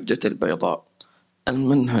المحجة البيضاء،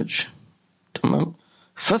 المنهج. تمام.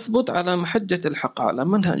 فاثبت على محجة الحق، على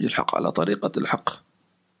منهج الحق، على طريقة الحق،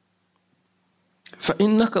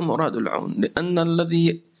 فإنك مراد العون، لأن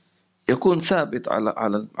الذي يكون ثابت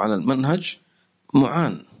على المنهج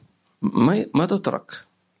معان، ما تترك.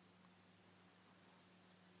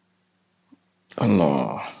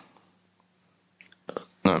 الله.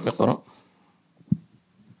 نعم، اقرأ.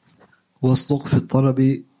 واصدق في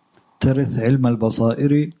الطلب ترث علم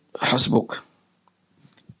البصائر. حسبك.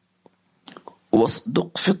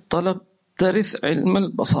 واصدق في الطلب ترث علم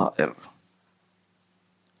البصائر.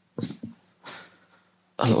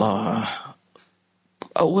 الله.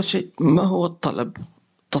 أول شيء، ما هو الطلب؟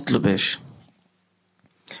 تطلب إيش؟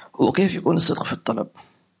 وكيف يكون الصدق في الطلب؟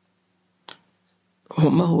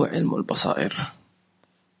 وما هو علم البصائر؟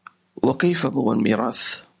 وكيف هو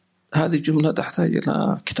الميراث؟ هذه جملة تحتاج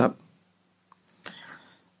إلى كتاب.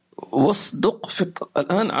 واصدق في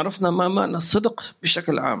الآن عرفنا ما معنى الصدق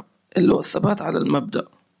بشكل عام، اللي هو الثبات على المبدأ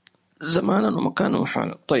زمانا ومكانا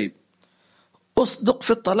وحالا. طيب، اصدق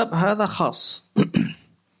في الطلب هذا خاص.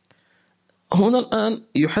 هنا الآن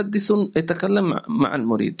يتكلم مع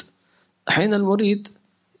المريد. حين المريد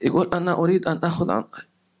يقول أنا أريد أن أخذ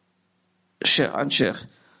عن شيخ،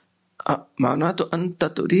 معناته أنت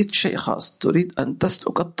تريد شيء خاص، تريد أن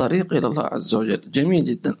تسلك الطريق إلى الله عز وجل. جميل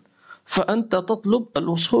جدا. فأنت تطلب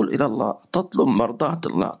الوصول إلى الله، تطلب مرضاة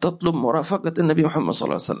الله، تطلب مرافقة النبي محمد صلى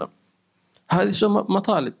الله عليه وسلم. هذه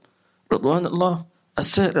مطالب: رضوان الله،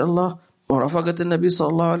 السير إلى الله، مرافقة النبي صلى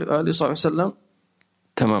الله عليه وسلم.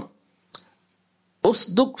 تمام.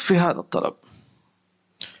 أصدق في هذا الطلب.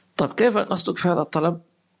 طيب، كيف أن أصدق في هذا الطلب؟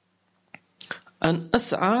 أن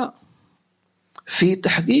أسعى في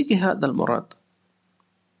تحقيق هذا المراد،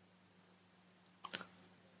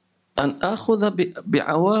 أن أخذ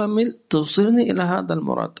بعوامل توصلني إلى هذا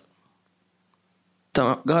المراد.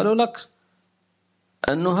 تمام. قالوا لك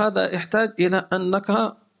أنه هذا يحتاج إلى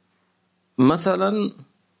أنك مثلا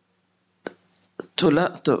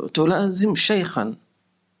تلازم شيخا.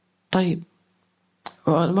 طيب،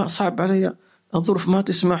 ما صعب علي، الظروف ما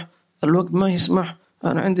تسمح، الوقت ما يسمح،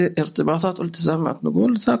 أنا عندي ارتباطات والتزامات.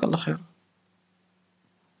 نقول جزاك الله خير.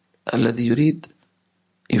 الذي يريد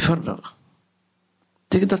يفرغ،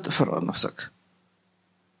 تقدر تفرغ نفسك.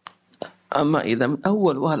 أما إذا من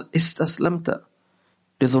أول وهل استسلمت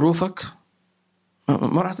لظروفك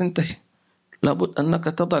ما راح تنتهي. لابد أنك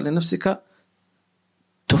تضع لنفسك،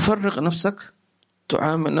 تفرغ نفسك،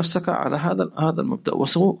 تعامل نفسك على هذا المبدأ.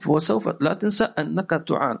 وسوف لا تنسى أنك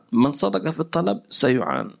تعان. من صدق في الطلب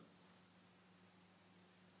سيعان.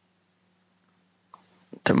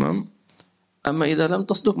 تمام. أما إذا لم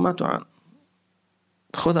تصدق ما تعان.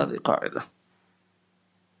 خذ هذه قاعدة: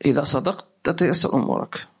 إذا صدقت تتيسر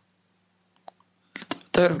أمورك.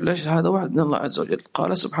 تعرف ليش؟ هذا وعد من الله عز وجل.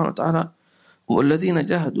 قال سبحانه وتعالى: والذين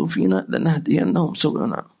جاهدوا فينا لنهدينهم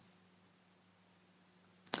سبلنا.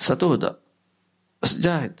 ستهدى، بس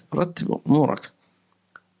جاهد، رتب أمورك.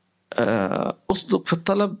 أصدق في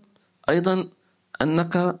الطلب أيضا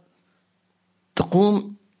أنك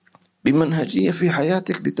تقوم بمنهجية في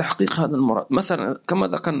حياتك لتحقيق هذا المراد. مثلا كما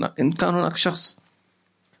ذكرنا، إن كان هناك شخص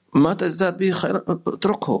ما تزداد به خير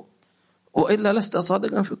اتركه، وإلا لست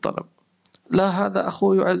صادقا في الطلب. لا، هذا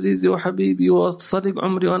أخوي وعزيزي وحبيبي وصديق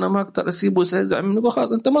عمري وأنا ما أقدر أسيبه سيزعل مني.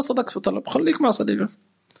 خلاص، أنت ما صدقت في الطلب، خليك مع صديقك.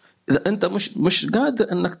 إذا أنت مش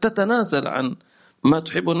قادر أنك تتنازل عن ما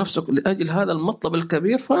تحب نفسك لأجل هذا المطلب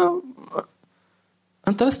الكبير، فأنت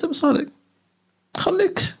لست بصادق.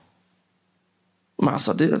 خليك مع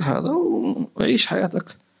صديق هذا وعيش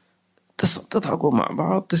حياتك، تضحكوا مع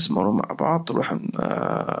بعض، تسمروا مع بعض، تروحوا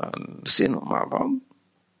السينما مع بعض،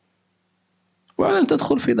 وبعدين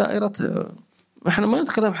تدخل في دائرة. احنا ما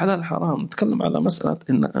نتكلم حلال حرام، نتكلم على مسألة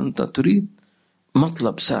ان انت تريد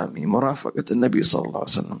مطلب سامي، مرافقة النبي صلى الله عليه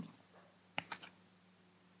وسلم.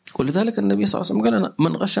 ولذلك النبي صلى الله عليه وسلم قال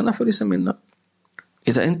من غشنا فليس منا.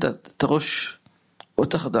 إذا أنت تغش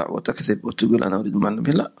وتخدع وتكذب وتقول أنا أريد مع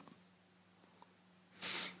النبي، لا.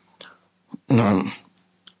 نعم،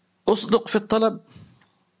 أصدق في الطلب.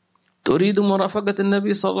 تريد مرافقة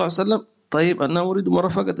النبي صلى الله عليه وسلم، طيب أنا أريد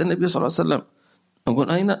مرافقة النبي صلى الله عليه وسلم.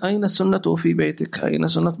 أقول أين سنته في بيتك؟ أين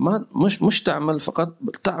سنة؟ ما مش تعمل فقط،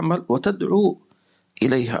 بل تعمل وتدعو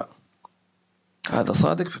إليها. هذا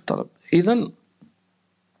صادق في الطلب. إذن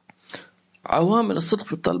عوامل الصدق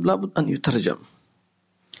في الطلب لابد أن يترجم.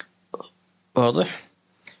 واضح؟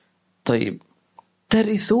 طيب،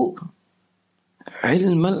 ترث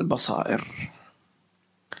علم البصائر.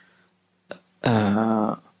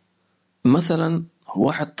 مثلا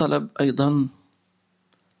واحد طلب أيضا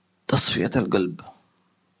تصفية القلب،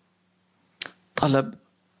 طلب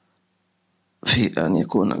في أن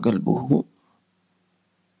يكون قلبه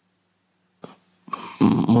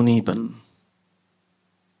منيبا،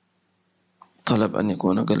 طلب أن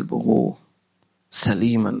يكون قلبه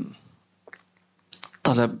سليما،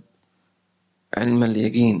 طلب علم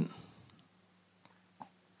اليقين،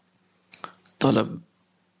 طلب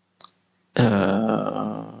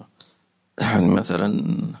يعني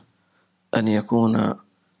مثلا أن يكون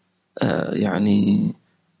يعني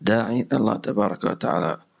داعي الله تبارك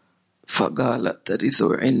وتعالى، فقال ترث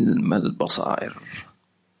علم البصائر.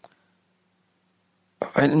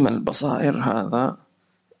 علم البصائر هذا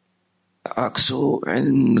عكس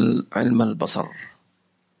علم البصر.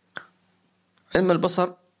 علم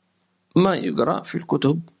البصر ما يقرأ في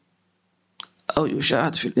الكتب أو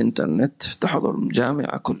يشاهد في الإنترنت، تحضر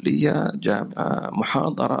جامعة، كلية، جامعة،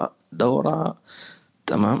 محاضرة، دورة،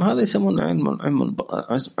 تمام. هذا يسمونه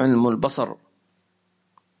علم البصر،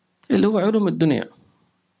 اللي هو علوم الدنيا،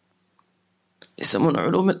 يسمونه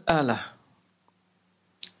علوم الآلة،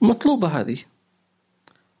 مطلوبة هذه.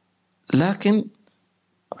 لكن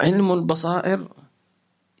علم البصائر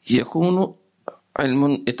يكون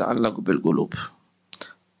علم يتعلق بالقلوب،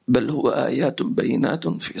 بل هو آيات بينات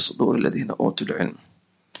في صدور الذين أوتوا العلم.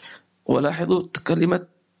 ولاحظوا كلمة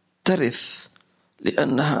ترث،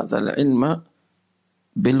 لأن هذا العلم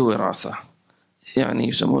بالوراثة، يعني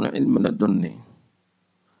يسمون علم لدني.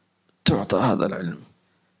 تعطى هذا العلم،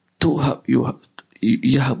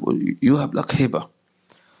 يهب لك هبة،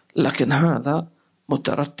 لكن هذا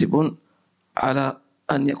مترتب على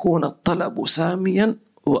أن يكون الطلب ساميا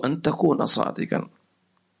وأن تكون صادقا.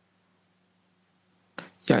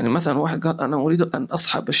 يعني مثلا واحد قال أنا أريد أن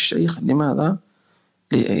أصحب الشيخ، لماذا؟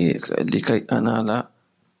 لكي أنال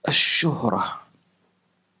الشهرة.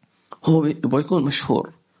 هو يبغى يكون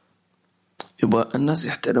مشهور، يبغى الناس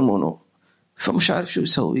يحترمونه، فمش عارف شو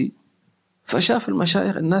يسوي. فشاف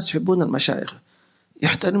المشايخ، الناس يحبون المشايخ،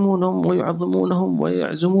 يحترمونهم ويعظمونهم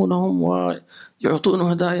ويعزمونهم ويعطونهم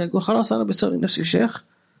هدايا. يقول خلاص أنا بسوي نفسي شيخ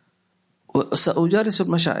وسأجالس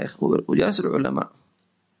المشايخ وجالس العلماء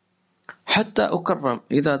حتى أكرم.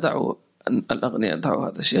 إذا دعوا الأغنياء، دعوا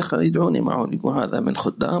هذا الشيخ، يدعوني معه، يقول هذا من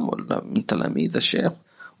خدام ولا من تلاميذ الشيخ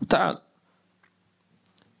وتعال.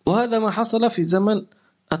 وهذا ما حصل في زمن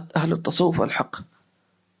أهل التصوف الحق.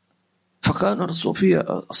 فكانوا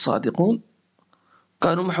الصوفية الصادقون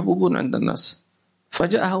كانوا محبوبون عند الناس،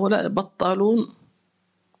 فجاء هؤلاء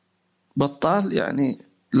بطال يعني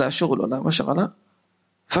لا شغل ولا مشغلة.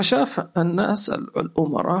 فشاف الناس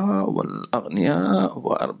الأمراء والأغنياء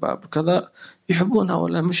وأرباب كذا يحبون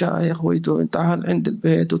هؤلاء المشايخ، ويدون تعال عند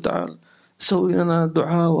البيت وتعال سوي لنا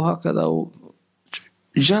دعاء وهكذا،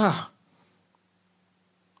 جاه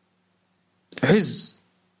عز.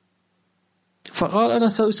 فقال أنا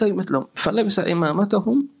سوي مثلهم، فلبس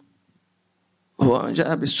إمامتهم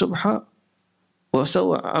وجاء بالسبحة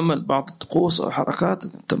وسوى عمل بعض الطقوس وحركات،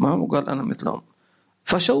 تمام، وقال أنا مثلهم.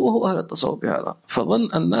 فشوهوا أهل التصوف بهذا. فظن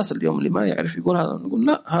الناس اليوم اللي ما يعرف يقول هذا، نقول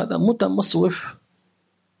لا، هذا متمصوف،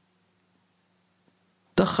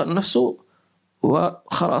 دخل نفسه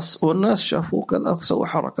وخلاص. والناس شافوه كذا، سوى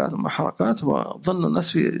حركات مع حركات، وظن الناس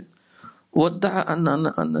فيه، وادعى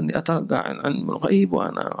أنني أتلقى عن علم الغيب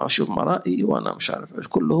وأنا أشوف مرائي وأنا مش عارف إيش،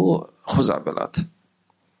 كله خزعبلات.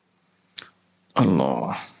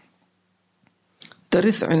 الله.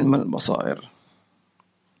 ترث علم البصائر.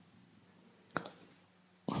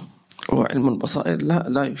 وعلم البصائر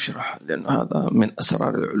لا يشرح، لأن هذا من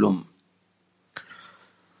أسرار العلوم.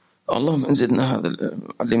 اللهم انزلنا هذا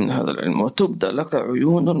علمنا هذا العلم. وتبدأ لك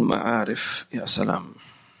عيون المعارف. يا سلام،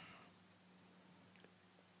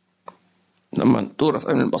 لما تورث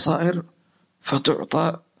عن البصائر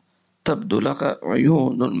فتعطى تبدو لك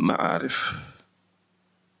عيون المعارف،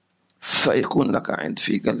 فيكون لك عند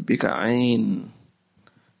في قلبك عين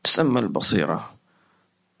تسمى البصيرة،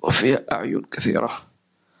 وفيها أعين كثيرة،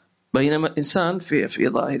 بينما الإنسان في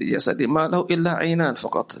ظاهر جسده ما له إلا عينان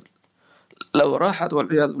فقط. لو راحت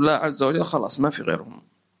والعياذ بالله عز وجل خلاص ما في غيرهم،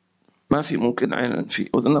 ما في ممكن عين في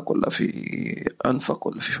أذنك ولا في أنفك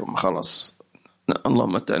ولا في فم، خلاص.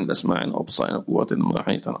 اللهم متعنا بأسماعنا وأبصارنا وقواتنا ما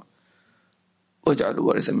أحييتنا واجعله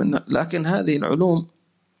وارثا منا. لكن هذه العلوم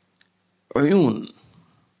عيون،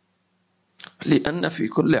 لأن في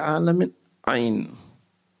كل عالم عين.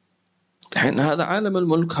 حين هذا عالم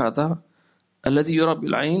الملك، هذا الذي يرى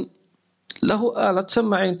بالعين له آلة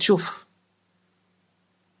تسمى عين تشوف.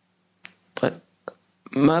 طيب،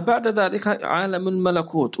 ما بعد ذلك عالم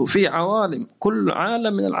الملكوت، وفي عوالم، كل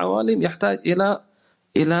عالم من العوالم يحتاج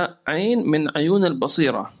إلى عين من عيون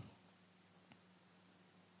البصيرة.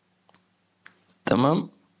 تمام؟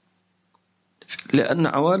 لأن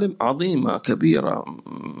عوالم عظيمة كبيرة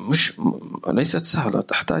ليست سهلة،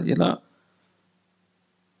 تحتاج إلى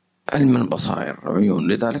علم البصائر،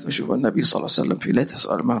 عيون. لذلك أشوف النبي صلى الله عليه وسلم في ليلة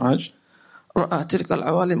إسراء المعراج رأى تلك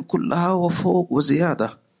العوالم كلها وفوق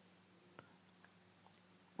وزيادة.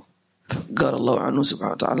 قال الله عنه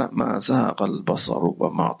سبحانه وتعالى: ما زاغ البصر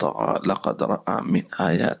وما طغى لقد رأى من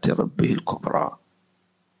آيات ربه الكبرى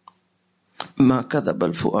ما كذب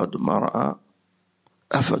الفؤاد ما رأى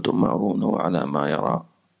أفتمارونه على ما يرى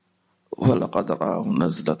ولقد رآه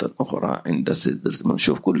نزلة أخرى عند سدرة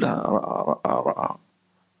المنشوف. كلها رأى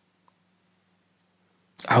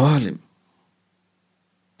عوالم.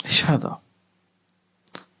 إيش هذا؟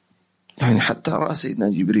 يعني حتى رأى سيدنا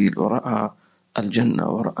جبريل، ورأى الجنة،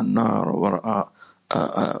 ورأى النار، ورأى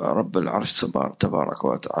رب العرش تبارك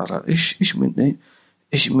وتعالى.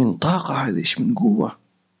 إيش من طاقة هذه، إيش من قوة.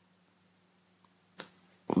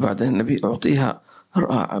 وبعدين النبي أعطيها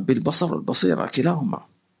رأى بالبصر والبصيرة كلاهما،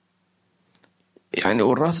 يعني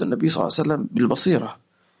وراث النبي صلى الله عليه وسلم بالبصيرة،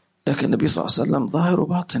 لكن النبي صلى الله عليه وسلم ظاهر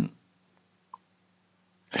وباطن.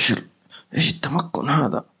 إيش التمكن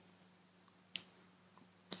هذا.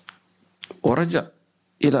 ورجع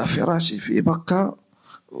إلى فراشه في مكة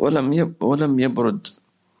ولم يبرد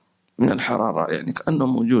من الحرارة، يعني كأنه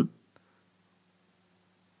موجود.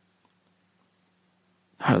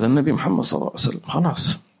 هذا النبي محمد صلى الله عليه وسلم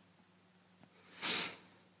خلاص.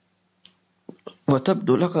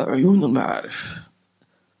 وتبدو لك عيون المعارف.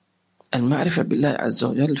 المعرفة بالله عز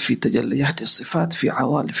وجل في تجليات الصفات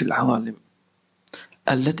في العوالم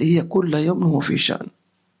التي هي كل يوم هو في شأن،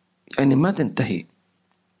 يعني ما تنتهي.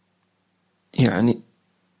 يعني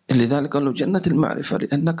لذلك قالوا جنة المعرفة،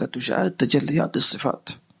 لأنك تشاهد تجليات الصفات.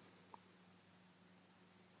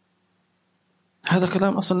 هذا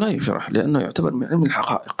كلام أصلا لا يشرح، لأنه يعتبر من علم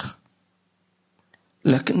الحقائق،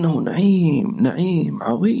 لكنه نعيم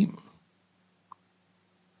عظيم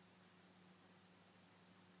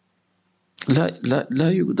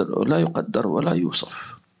لا يقدر ولا يقدر ولا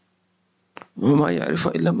يوصف، وما يعرف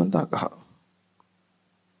إلا من ذاقها.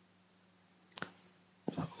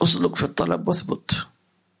 أسلك في الطلب واثبت،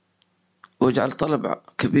 واجعل طلب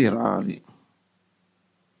كبير عالي.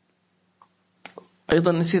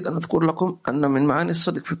 أيضا نسيت أن أذكر لكم أن من معاني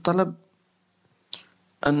الصدق في الطلب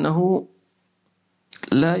أنه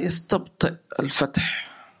لا يستبطئ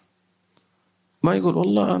الفتح. ما يقول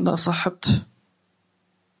والله أنا صاحبت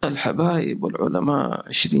الحبايب والعلماء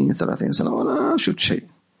 20-30 سنة ولا شفت شيء.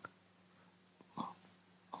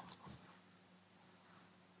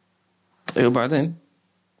 طيب وبعدين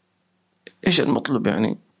إيش المطلوب؟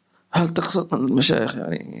 يعني هل تقصد من المشايخ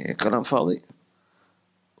يعني كلام فاضي،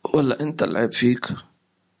 ولا أنت العيب فيك،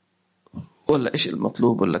 ولا إيش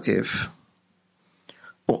المطلوب، ولا كيف؟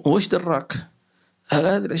 وإيش دراك؟ هل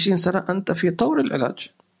هذه 20 سنة أنت في طور العلاج؟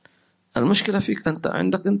 المشكلة فيك أنت،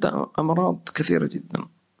 عندك أنت أمراض كثيرة جدا،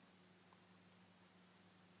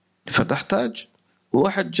 فتحتاج.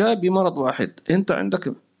 واحد جاء بمرض واحد، أنت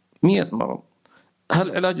عندك 100 مرض،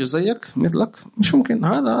 هل علاجه زيك مثلك؟ مش ممكن.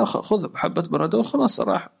 هذا خذ حبة بنادول خلاص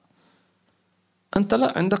راح. أنت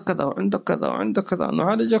لا، عندك كذا وعندك كذا وعندك كذا،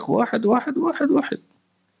 نعالجك واحد واحد واحد واحد.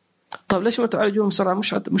 طيب ليش ما تعالجهم بسرعة؟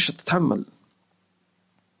 مش هتتحمل،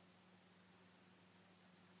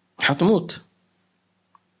 حتموت.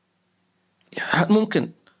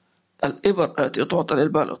 ممكن الإبر تعطى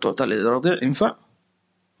للبالغ تعطى للرضيع ينفع؟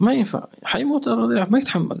 ما ينفع، حيموت الرضيع، ما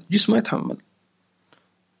يتحمل، جسمه ما يتحمل.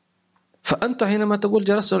 فأنت حينما تقول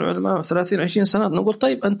جلست العلماء 30-20 سنة، نقول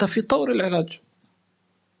طيب أنت في طور العلاج.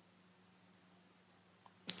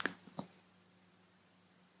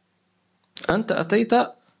 أنت أتيت،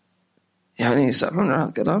 يعني سامحوني على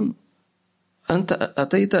الكلام، أنت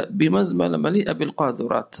أتيت بمزبلة مليئة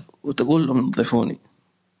بالقاذورات وتقول لهم نظفوني.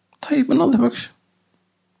 طيب ما نظفكش.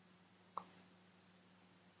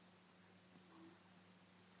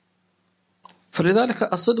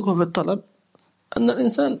 فلذلك الصدق في الطلب أن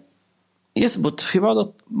الإنسان يثبت. في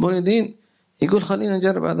بعض المريدين يقول خلينا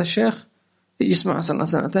نجرب هذا الشيخ، يجي يسمع سنة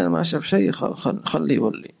سنتين ما شاف شيء، خليه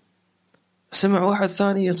يولي. سمع واحد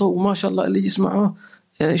ثاني يطوب ما شاء الله، اللي يسمعه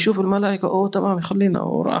يشوف الملائكة، أوه تمام خلينا،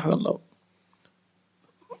 وراح والله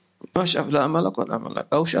ما شاف لا ملك ولا ملك،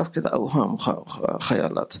 أو شاف كذا أوهام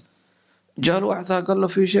خيالات. جاء واحد ثاني قال له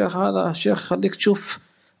في شيخ، هذا الشيخ خليك تشوف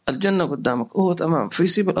الجنة قدامك، أوه تمام، في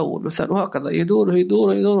يسيب الأول مثال، وهكذا يدور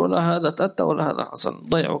يدور يدور، ولا هذا تأتى ولا هذا حصل،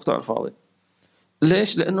 ضيع وقته على الفاضي.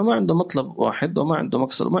 ليش؟ لأنه ما عنده مطلب واحد، وما عنده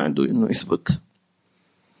مقصد، وما عنده إنه يثبت.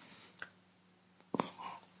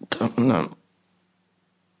 نعم.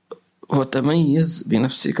 وتميز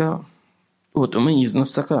بنفسك، وتميز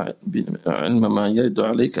نفسك علم ما يرد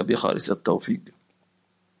عليك بخالص التوفيق.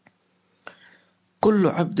 كل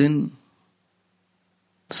عبد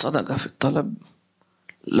صدق في الطلب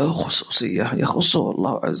له خصوصية يخصه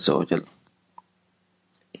الله عز وجل،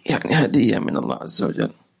 يعني هدية من الله عز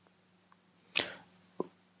وجل.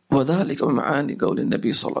 وذلك معاني قول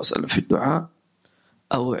النبي صلى الله عليه وسلم في الدعاء: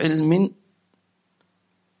 أو علم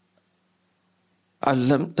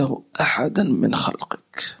علمته أحدا من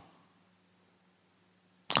خلقك.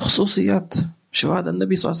 خصوصيات. شو هذا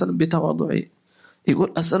النبي صلى الله عليه وسلم بتواضعه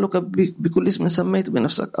يقول: أسألك بكل اسم سميت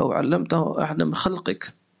بنفسك أو علمته أحدا من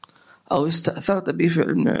خلقك أو استأثرت به في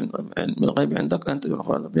علم الغيب عندك أن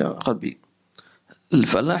تجعل قلبي.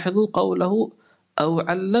 فلاحظوا قوله: أو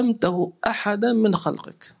علمته أحدا من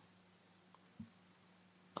خلقك.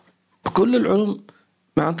 بكل العلوم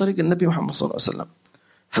عن طريق النبي محمد صلى الله عليه وسلم.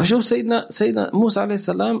 فشوف سيدنا موسى عليه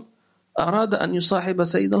السلام أراد أن يصاحب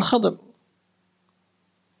سيدنا الخضر،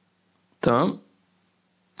 تمام،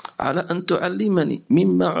 على أن تعلمني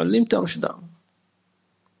مما علمت رشدا.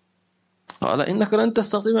 قال: إنك لن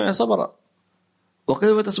تستطيع معي صبرا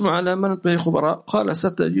وكيف تسمع على من به خبراء؟ قال: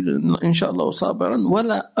 ستجد إن شاء الله صابرا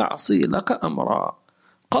ولا أعصي لك أمرا.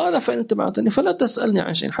 قال: فإن اتبعتني فلا تسألني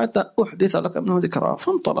عن شيء حتى أحدث لك منه ذكرا.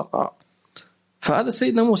 فانطلقا. فهذا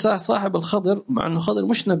سيدنا موسى صاحب الخضر، مع أنه خضر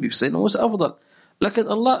مش نبي، سيدنا موسى أفضل،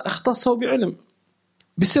 لكن الله اختصه بعلم،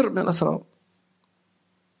 بسر من الأسرار.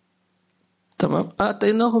 تمام.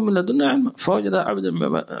 آتيناه من لدنا علما فوجد عبدا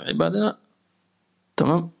من عبادنا،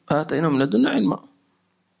 تمام، آتيناه من لدنا علما.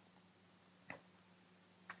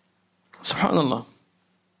 سبحان الله.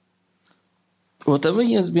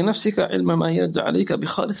 وتميز بنفسك علم ما يرد عليك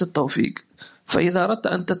بخالص التوفيق. فإذا أردت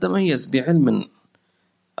أن تتميز بعلم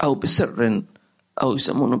أو بسر، أو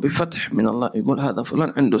يسمونه بفتح من الله، يقول هذا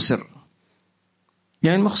فلان عنده سر،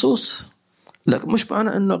 يعني مخصوص، لكن مش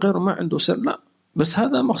معنى أنه غيره ما عنده سر، لا، بس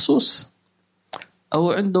هذا مخصوص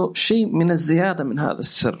أو عنده شيء من الزيادة من هذا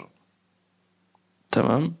السر.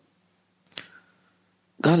 تمام.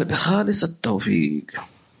 قال بخالص التوفيق،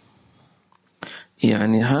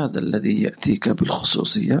 يعني هذا الذي يأتيك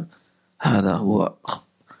بالخصوصية هذا هو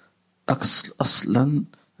أصلا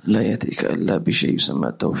لا يأتيك إلا بشيء يسمى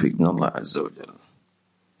التوفيق من الله عز وجل،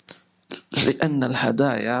 لأن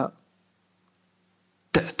الهدايا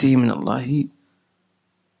تأتي من الله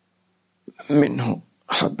منه.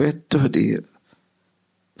 حبيت تهدي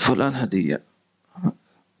فلان هدية،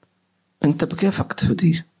 أنت بكيفك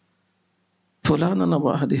تهديه. فلان أنا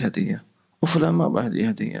بأهدي هدية وفلان ما بأهدي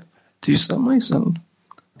هدية، تيسأل ما يسأل،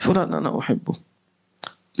 فلان أنا أحبه.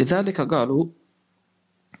 لذلك قالوا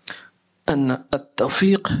أن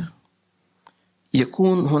التوفيق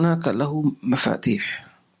يكون هناك له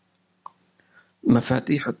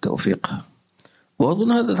مفاتيح التوفيق،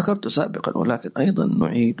 وأظن هذا ذكرته سابقا، ولكن أيضا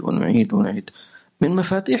نعيد ونعيد ونعيد. من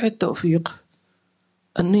مفاتيح التوفيق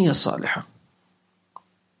النية الصالحة.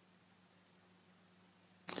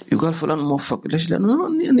 يقال فلان موفق، ليش؟ لأنه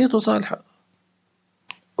نيته صالحة.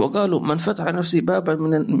 وقالوا من فتح نفسه بابا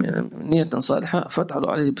من نية صالحة فتح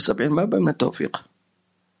له عليه 70 بابا من التوفيق.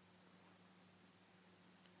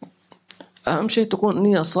 أهم شيء تكون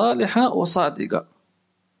نية صالحة وصادقة.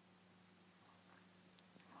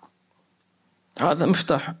 هذا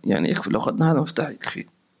مفتاح، يعني يكفي لو أخذنا هذا مفتاح يكفي.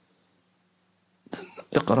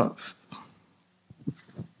 اقرأ.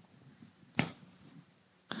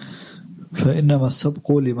 فإنما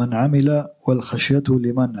السبق لمن عمل، والخشية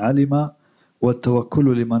لمن علم،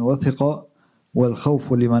 والتوكل لمن وثق،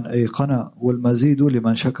 والخوف لمن أيقن، والمزيد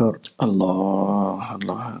لمن شكر. الله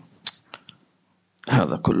الله،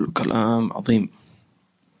 هذا كل كلام عظيم.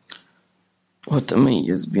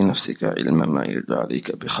 وتميز بنفسك علم ما يرد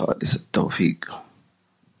عليك بخالص التوفيق.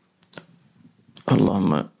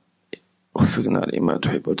 اللهم وفقنا لما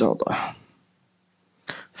تحب وترضى.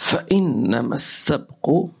 فإنما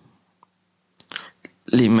السبق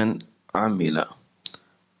لمن عمل.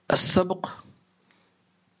 السبق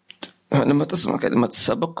لما تسمع كلمة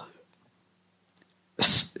السبق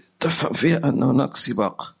تفهم فيها أن هناك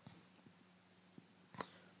سباق،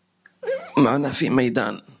 معنى في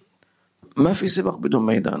ميدان، ما في سباق بدون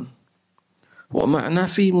ميدان، ومعنى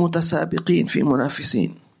في متسابقين، في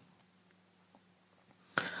منافسين.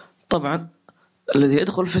 طبعا الذي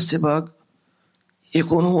يدخل في السباق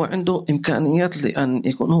يكون هو عنده إمكانيات لأن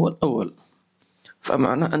يكون هو الأول،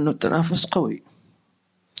 فمعنى أن التنافس قوي.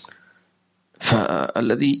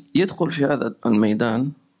 فالذي يدخل في هذا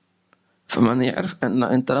الميدان فمن يعرف أن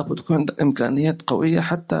أنت لابد تكون عندك إمكانيات قوية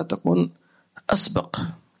حتى تكون أسبق.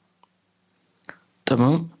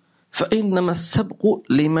 تمام. فإنما السبق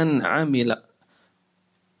لمن عمل.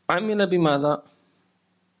 عمل بماذا؟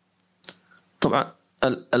 طبعا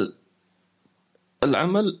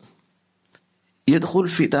العمل يدخل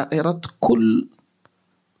في دائرة كل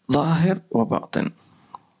ظاهر وباطن.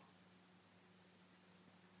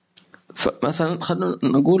 فمثلا خلينا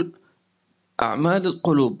نقول أعمال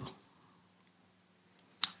القلوب،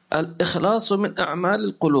 الإخلاص من أعمال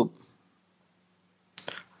القلوب،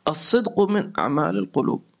 الصدق من أعمال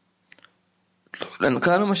القلوب. لأن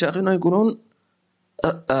كانوا مشايخنا يقولون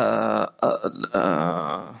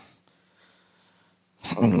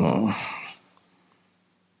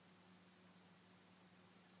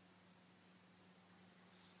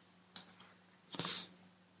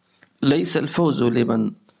ليس الفوز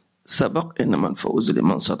لمن سبق إنما الفوز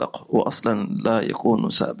لمن صدق، وأصلا لا يكون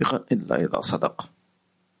سابقا إلا إذا صدق.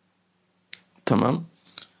 تمام.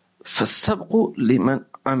 فالسبق لمن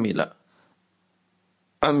عمل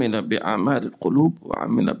بأعمال القلوب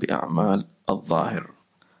وعمل بأعمال الظاهر.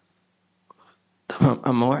 تمام.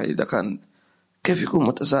 أما واحد إذا كان كيف يكون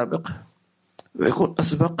متسابق ويكون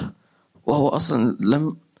أسبق وهو أصلا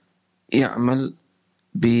لم يعمل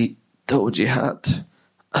بتوجيهات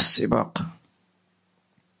السباق.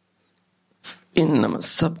 إنما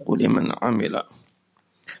السبق لمن عمل.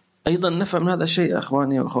 أيضا نفهم هذا الشيء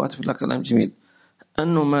أخواني وأخواتي في الله، كلام جميل،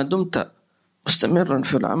 أنه ما دمت مستمرا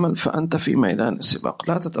في العمل فأنت في ميدان السباق،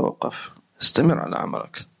 لا تتوقف، استمر على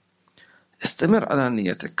عملك، استمر على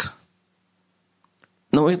نيتك.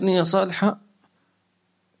 نويت نية صالحة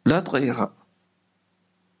لا تغيرها.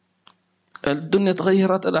 الدنيا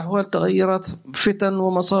تغيرت، الأحوال تغيرت، فتن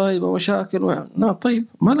ومصائب ومشاكل طيب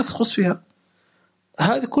ما لك تخص فيها.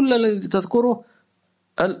 هذه كل الذي تذكره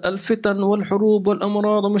الفتن والحروب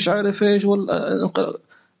والأمراض ومش عارف إيش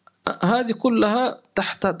هذه كلها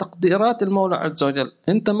تحت تقديرات المولى عز وجل.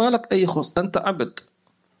 أنت ما لك أي خص، أنت عبد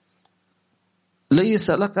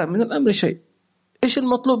ليس لك من الأمر شيء. إيش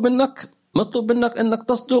المطلوب منك؟ مطلوب منك أنك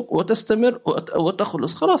تصدق وتستمر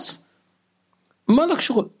وتخلص، خلاص ما لك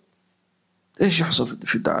شغل. إيش يحصل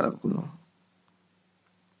في العالم كله؟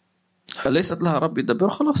 ليست لها رب يدبر،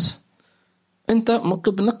 خلاص أنت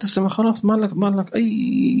مطلوب أنك تستمر، خلاص ما لك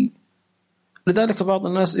أي. لذلك بعض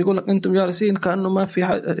الناس يقول لك أنتم جالسين كأنه ما في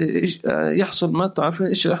يحصل، ما تعرفين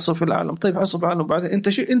إيش يحصل في العالم. طيب حصل في العالم بعدين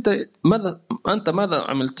أنت ماذا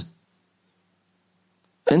عملت؟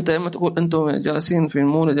 أنت لما تقول أنتم جالسين في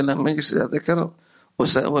المولد لما مجلس ذكر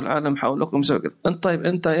والعالم حولكم سوى، طيب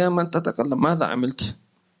أنت يا من تتكلم ماذا عملت؟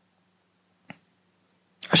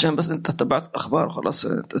 عشان بس أنت تبعت أخبار خلاص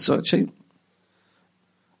تسوي شيء.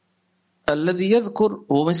 الذي يذكر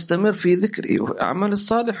ومستمر في ذكره وفي أعمال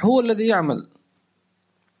الصالح هو الذي يعمل.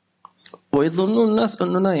 ويظنون الناس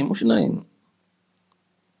أنه نايم، مش نايم.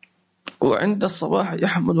 وعند الصباح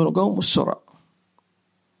يحمل القوم السرى.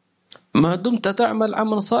 ما دمت تعمل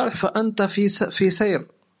عمل صالح فأنت في سير،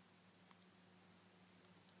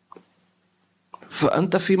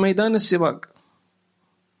 فأنت في ميدان السباق.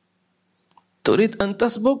 تريد أن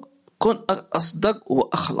تسبق، كن أصدق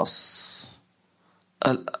وأخلص.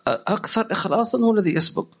 الأكثر إخلاصا هو الذي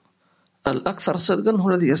يسبق، الأكثر صدقا هو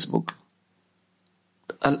الذي يسبق،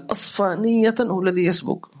 الأصفى نية هو الذي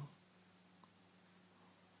يسبق،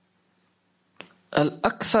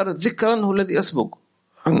 الأكثر ذكرا هو الذي يسبق.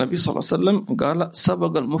 النبي صلى الله عليه وسلم قال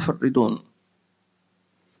سبق المفردون.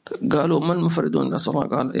 قالوا من المفردون يا رسول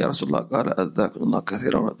الله؟ قال يا رسول الله، قال الذاكرون الله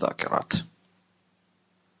كثيرا والذاكرات.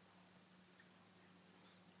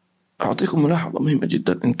 أعطيكم ملاحظة مهمة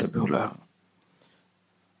جدا انتبهوا لها.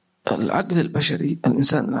 العقل البشري،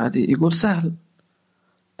 الإنسان العادي يقول سهل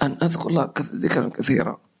أن أذكر الله ذكرا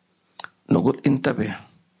كثيرا. نقول انتبه،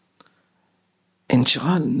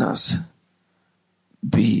 انشغال الناس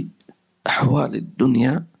بأحوال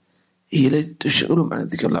الدنيا هي التي تشغلهم عن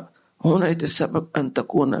ذكر الله. هنا يتسبب أن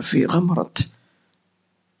تكون في غمرة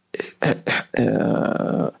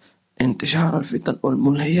انتشار الفتن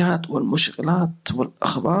والملهيات والمشغلات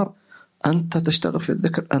والأخبار، أنت تشتغل في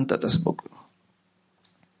الذكر، أنت تسبق.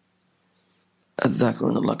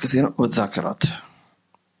 الذاكرون الله كثيرا والذاكرات.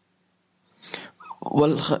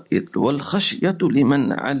 والخشية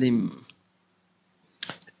لمن علم،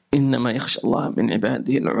 إنما يخشى الله من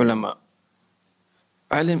عباده العلماء.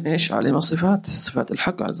 علم إيش؟ علم صفات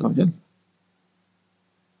الحق عز وجل.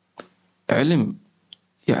 علم،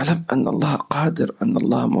 يعلم أن الله قادر، أن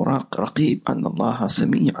الله مراقب رقيب، أن الله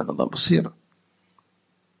سميع، أن الله بصير.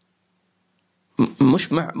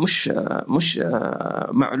 مش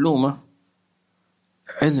معلومة،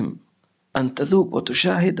 علم، أن تذوق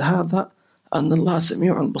وتشاهد هذا، أن الله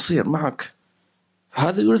سميع بصير معك.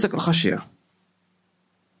 هذا يورثك الخشية.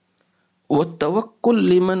 والتوكل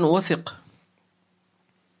لمن وثق.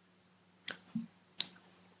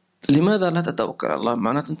 لماذا لا تتوكل على الله؟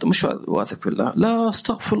 معناته أنت مش واثق في الله. لا،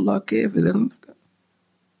 استغفر الله، كيف إذن؟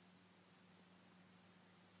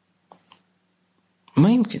 ما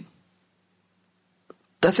يمكن.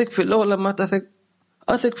 تثق في الله ولا ما تثق؟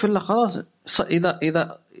 أثق في الله، خلاص.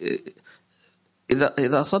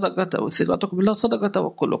 إذا صدقت أو ثقتك بالله صدق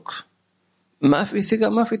توكلك. ما في ثقة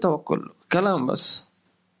ما في توكل، كلام بس.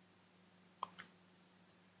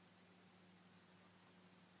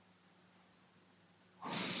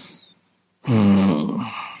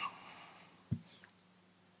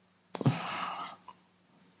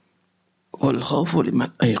 والخوف لمن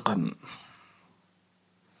أيقن،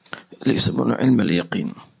 اللي يسمونه علم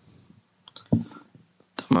اليقين،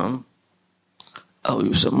 تمام، أو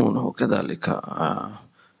يسمونه كذلك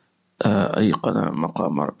أيقن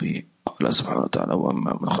مقام ربه. قال سبحانه وتعالى: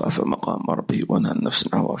 وأما من خاف مقام ربه ونهى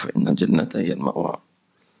النفس عن الهوى فإن الجنة هي المأوى.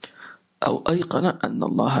 أو أيقن أن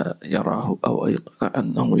الله يراه، أو أيقن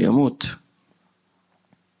أنه يموت.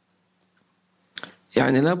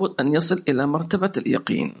 يعني لابد أن يصل إلى مرتبة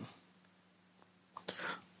اليقين.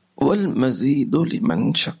 والمزيد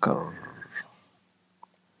لمن شكر،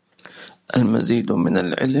 المزيد من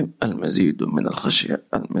العلم، المزيد من الخشية،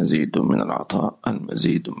 المزيد من العطاء،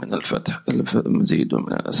 المزيد من الفتح، المزيد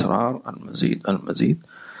من الأسرار، المزيد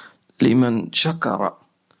لمن شكر.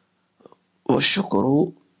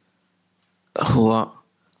 والشكر هو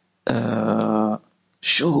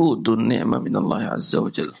شهود النعمة من الله عز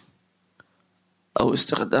وجل، أو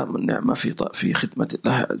استخدام النعمة في خدمة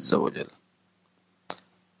الله عز وجل،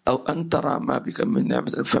 أو أن ترى ما بك من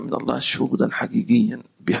نعمة فمن الله شهودا حقيقيا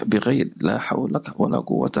بغير لا حولك ولا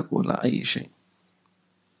قوتك ولا أي شيء.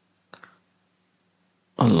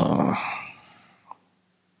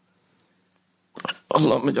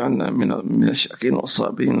 اللهم اجعلنا من الشاكرين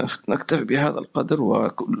والصابرين. نكتفي بهذا القدر،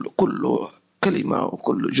 وكل كلمة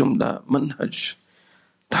وكل جملة منهج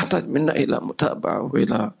تحتاج منا إلى متابعة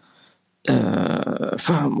وإلى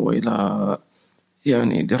فهم وإلى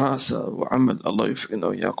يعني دراسة وعمل. الله يوفقنا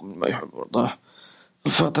وإياكم مما يحب ويرضاه.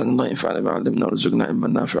 الفاتحة. الله ينفعنا ما علمنا ورزقنا علما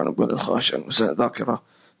نافعا وقبل الخاشع وسنة ذاكرة.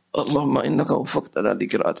 اللهم إنك وفقتنا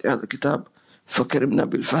لقراءة هذا الكتاب، فكرمنا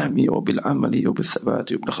بالفهم وبالعمل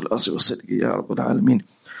وبالثبات وبالإخلاص والصدق يا رب العالمين.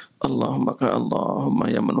 اللهم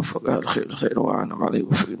يا من وفق الخير وأعنم عليه،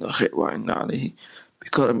 وفقنا الخير وأعنا عليه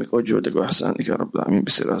بكرمك وجودك وإحسانك يا رب العالمين.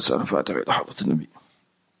 بسر رسالة فاتحة إلى حضرة النبي.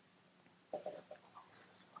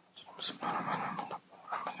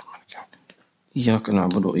 إياك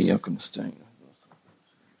نعبد وإياك نستعين.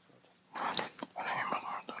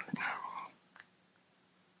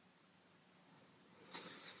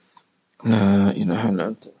 لا إله إلا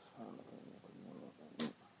أنت.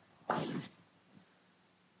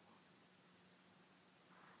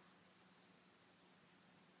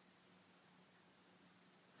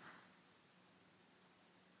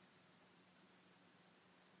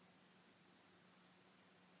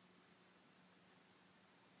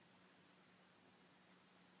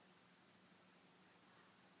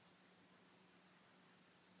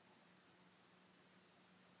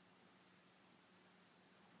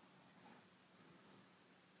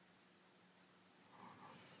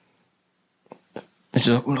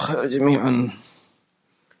 جزاكم الخير جميعا.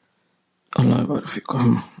 الله يبارك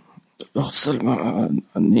فيكم. الأخت سلمى عن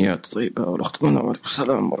النيات طيبة، والأخت منى وعليكم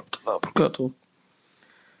السلام ورحمة الله وبركاته.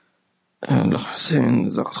 الأخ حسين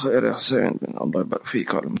جزاك الخير يا حسين، الله يبارك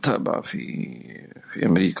فيك على المتابعة في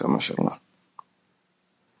أمريكا ما شاء الله.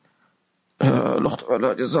 الأخت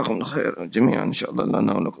علاء جزاكم الخير جميعا، إن شاء الله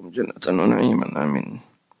لنا ولكم جنة ونعيما، آمين.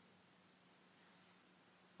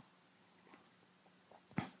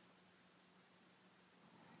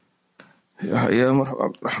 يا مرحبا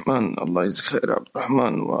عبد الرحمن، الله يجزيك خير يا عبد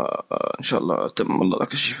الرحمن، وإن شاء الله أتم الله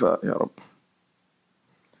لك الشفاء يا رب.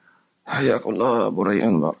 حياكم الله أبو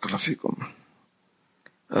ريان، بارك الله فيكم.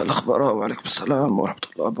 الأخبار. وعليكم السلام ورحمة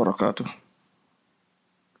الله وبركاته.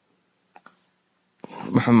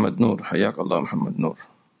 محمد نور، حياك الله محمد نور.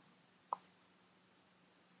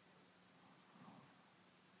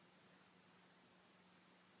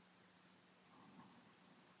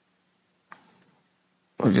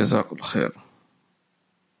 وجزاك الله خير.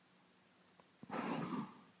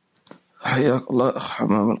 حياك الله أخ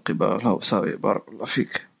حمام القبال وساوي، بارك الله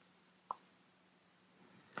فيك.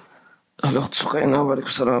 الأخت سقينة، وعليكم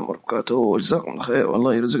السلام وبركاته، وجزاكم الله خير،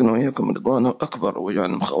 والله يرزقنا وإياكم رضوانه أكبر، ويجعل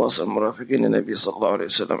من خواص المرافقين للنبي صلى الله عليه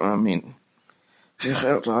وسلم، آمين. في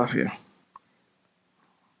خير وعافية.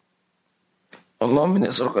 اللهم إني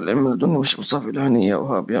أسألك العلم من لدني والشفاء الصافي الهنية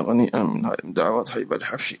وهاب يا غني، آمين. دعوات حبيب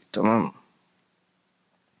الحبشي. تمام،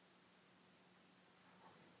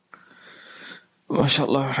 ما شاء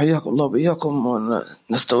الله. حياكم الله وبياكم،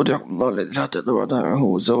 ونستودعكم الله الذي لا تضيع ودائعه،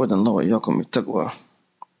 وزودنا الله وإياكم بالتقوى.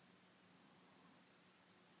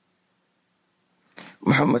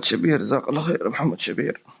 محمد شبير، جزاك الله خير محمد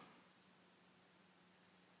شبير،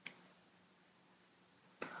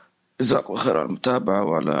 جزاكم الله خير على المتابعة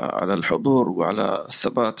وعلى الحضور وعلى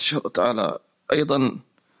الثبات إن شاء الله تعالى. أيضا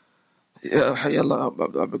يا حي الله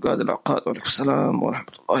عبد القادر العقاد، وعليكم السلام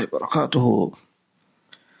ورحمة الله وبركاته.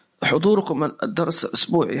 حضوركم الدرس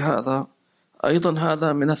الأسبوعي هذا أيضا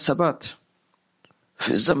هذا من الثبات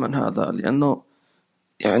في الزمن هذا، لأنه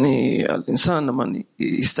يعني الإنسان لما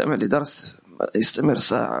يستمع لدرس يستمر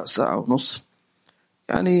ساعة، ساعة ونص،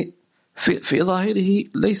 يعني في ظاهره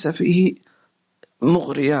ليس فيه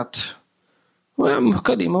مغريات،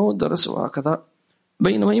 وكلمة ودرس وهكذا،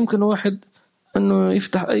 بينما يمكن واحد أنه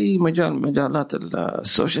يفتح أي مجال من مجالات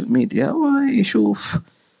السوشيال ميديا ويشوف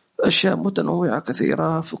أشياء متنوعة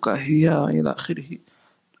كثيرة فكاهية إلى آخره.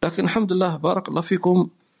 لكن الحمد لله، بارك الله فيكم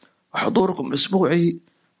وحضوركم الأسبوعي،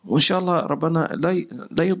 وإن شاء الله ربنا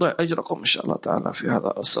لا يضيع أجركم إن شاء الله تعالى في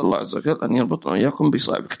هذا. أسأل الله عز وجل أن يربطنا إياكم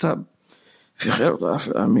بصاحب كتاب في خير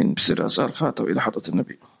وعافية، آمين. بسر رسالة الفاتحة إلى حضرة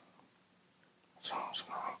النبي.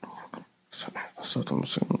 الصوت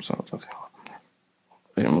المسلم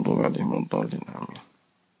أي موضوع عليهم الضالين، آمين.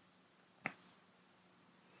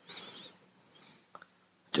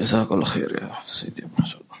 جزاك الله خير يا سيدي ابن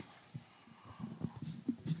مسعود.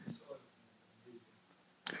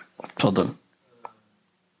 تفضل.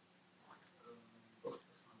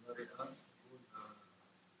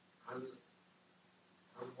 هل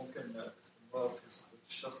ممكن استمرار في صحبة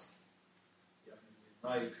الشخص يعني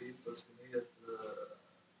ما يفيد، بس بنية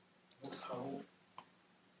نصحه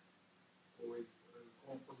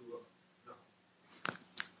ويكون قدوة له؟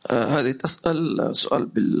 هذه تسأل سؤال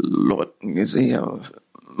باللغة الإنجليزية،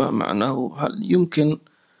 ما معناه هل يمكن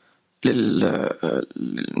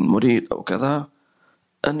للمريد أو كذا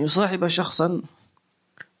أن يصاحب شخصا،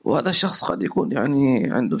 وهذا الشخص قد يكون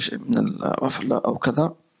يعني عنده شيء من الغفلة أو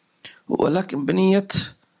كذا، ولكن بنية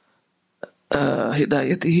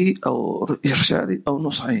هدايته أو إرشاده أو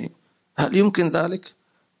نصحه، هل يمكن ذلك؟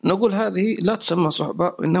 نقول هذه لا تسمى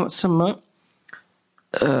صحبة، وإنما تسمى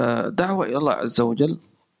دعوة إلى الله عز وجل.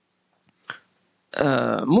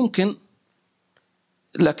 ممكن،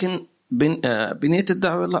 لكن بنية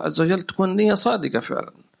الدعوة إلى الله عز وجل تكون نية صادقة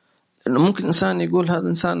فعلا، لأنه ممكن إنسان يقول هذا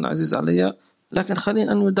إنسان عزيز علي، لكن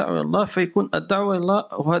خلينا أن ندعو إلى الله، فيكون الدعوة إلى الله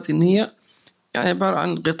وهذه النية يعني عبارة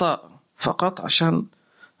عن غطاء فقط، عشان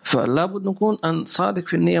فلا بد نكون أن صادق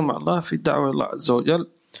في النية مع الله في الدعوة إلى الله عز وجل،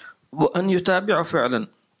 وأن يتابع فعلا.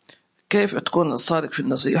 كيف تكون الصادق في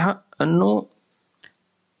النصيحة؟ أنه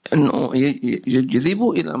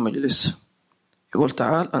يجذبه إلى مجلس، يقول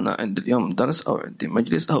تعال أنا عندي اليوم درس أو عندي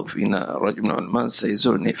مجلس أو فينا رجل من العلماء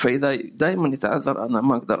سيزورني، فإذا دائما يتعذر أنا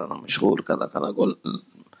ما أقدر، أنا مشغول كذا كذا، أقول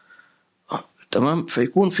تمام،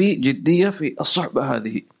 فيكون في جدية في الصحبة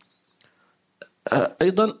هذه.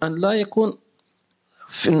 أيضا أن لا يكون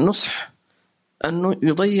في النصح أنه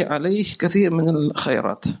يضيع عليه كثير من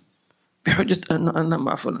الخيرات بحجة أنه أنا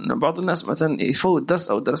مع فلان. بعض الناس مثلا يفوت درس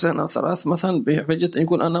أو درسين أو ثلاث مثلا بحجة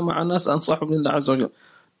يقول أنا مع ناس أنصحهم لله عز وجل،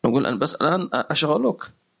 نقول أن بس الآن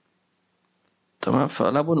أشغلك، تمام.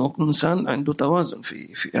 فلا بد أن يكون إنسان عنده توازن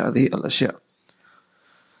في هذه الأشياء.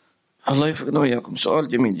 الله يوفقنا وإياكم. سؤال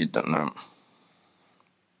جميل جدا. نعم.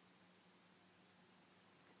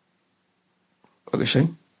 بقى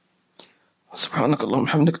شيء؟ سبحانك اللهم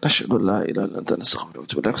وبحمدك، نشهد أن لا إله إلا أنت، نستغفرك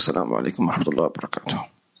ونتوب إليك. السلام عليكم ورحمة الله وبركاته.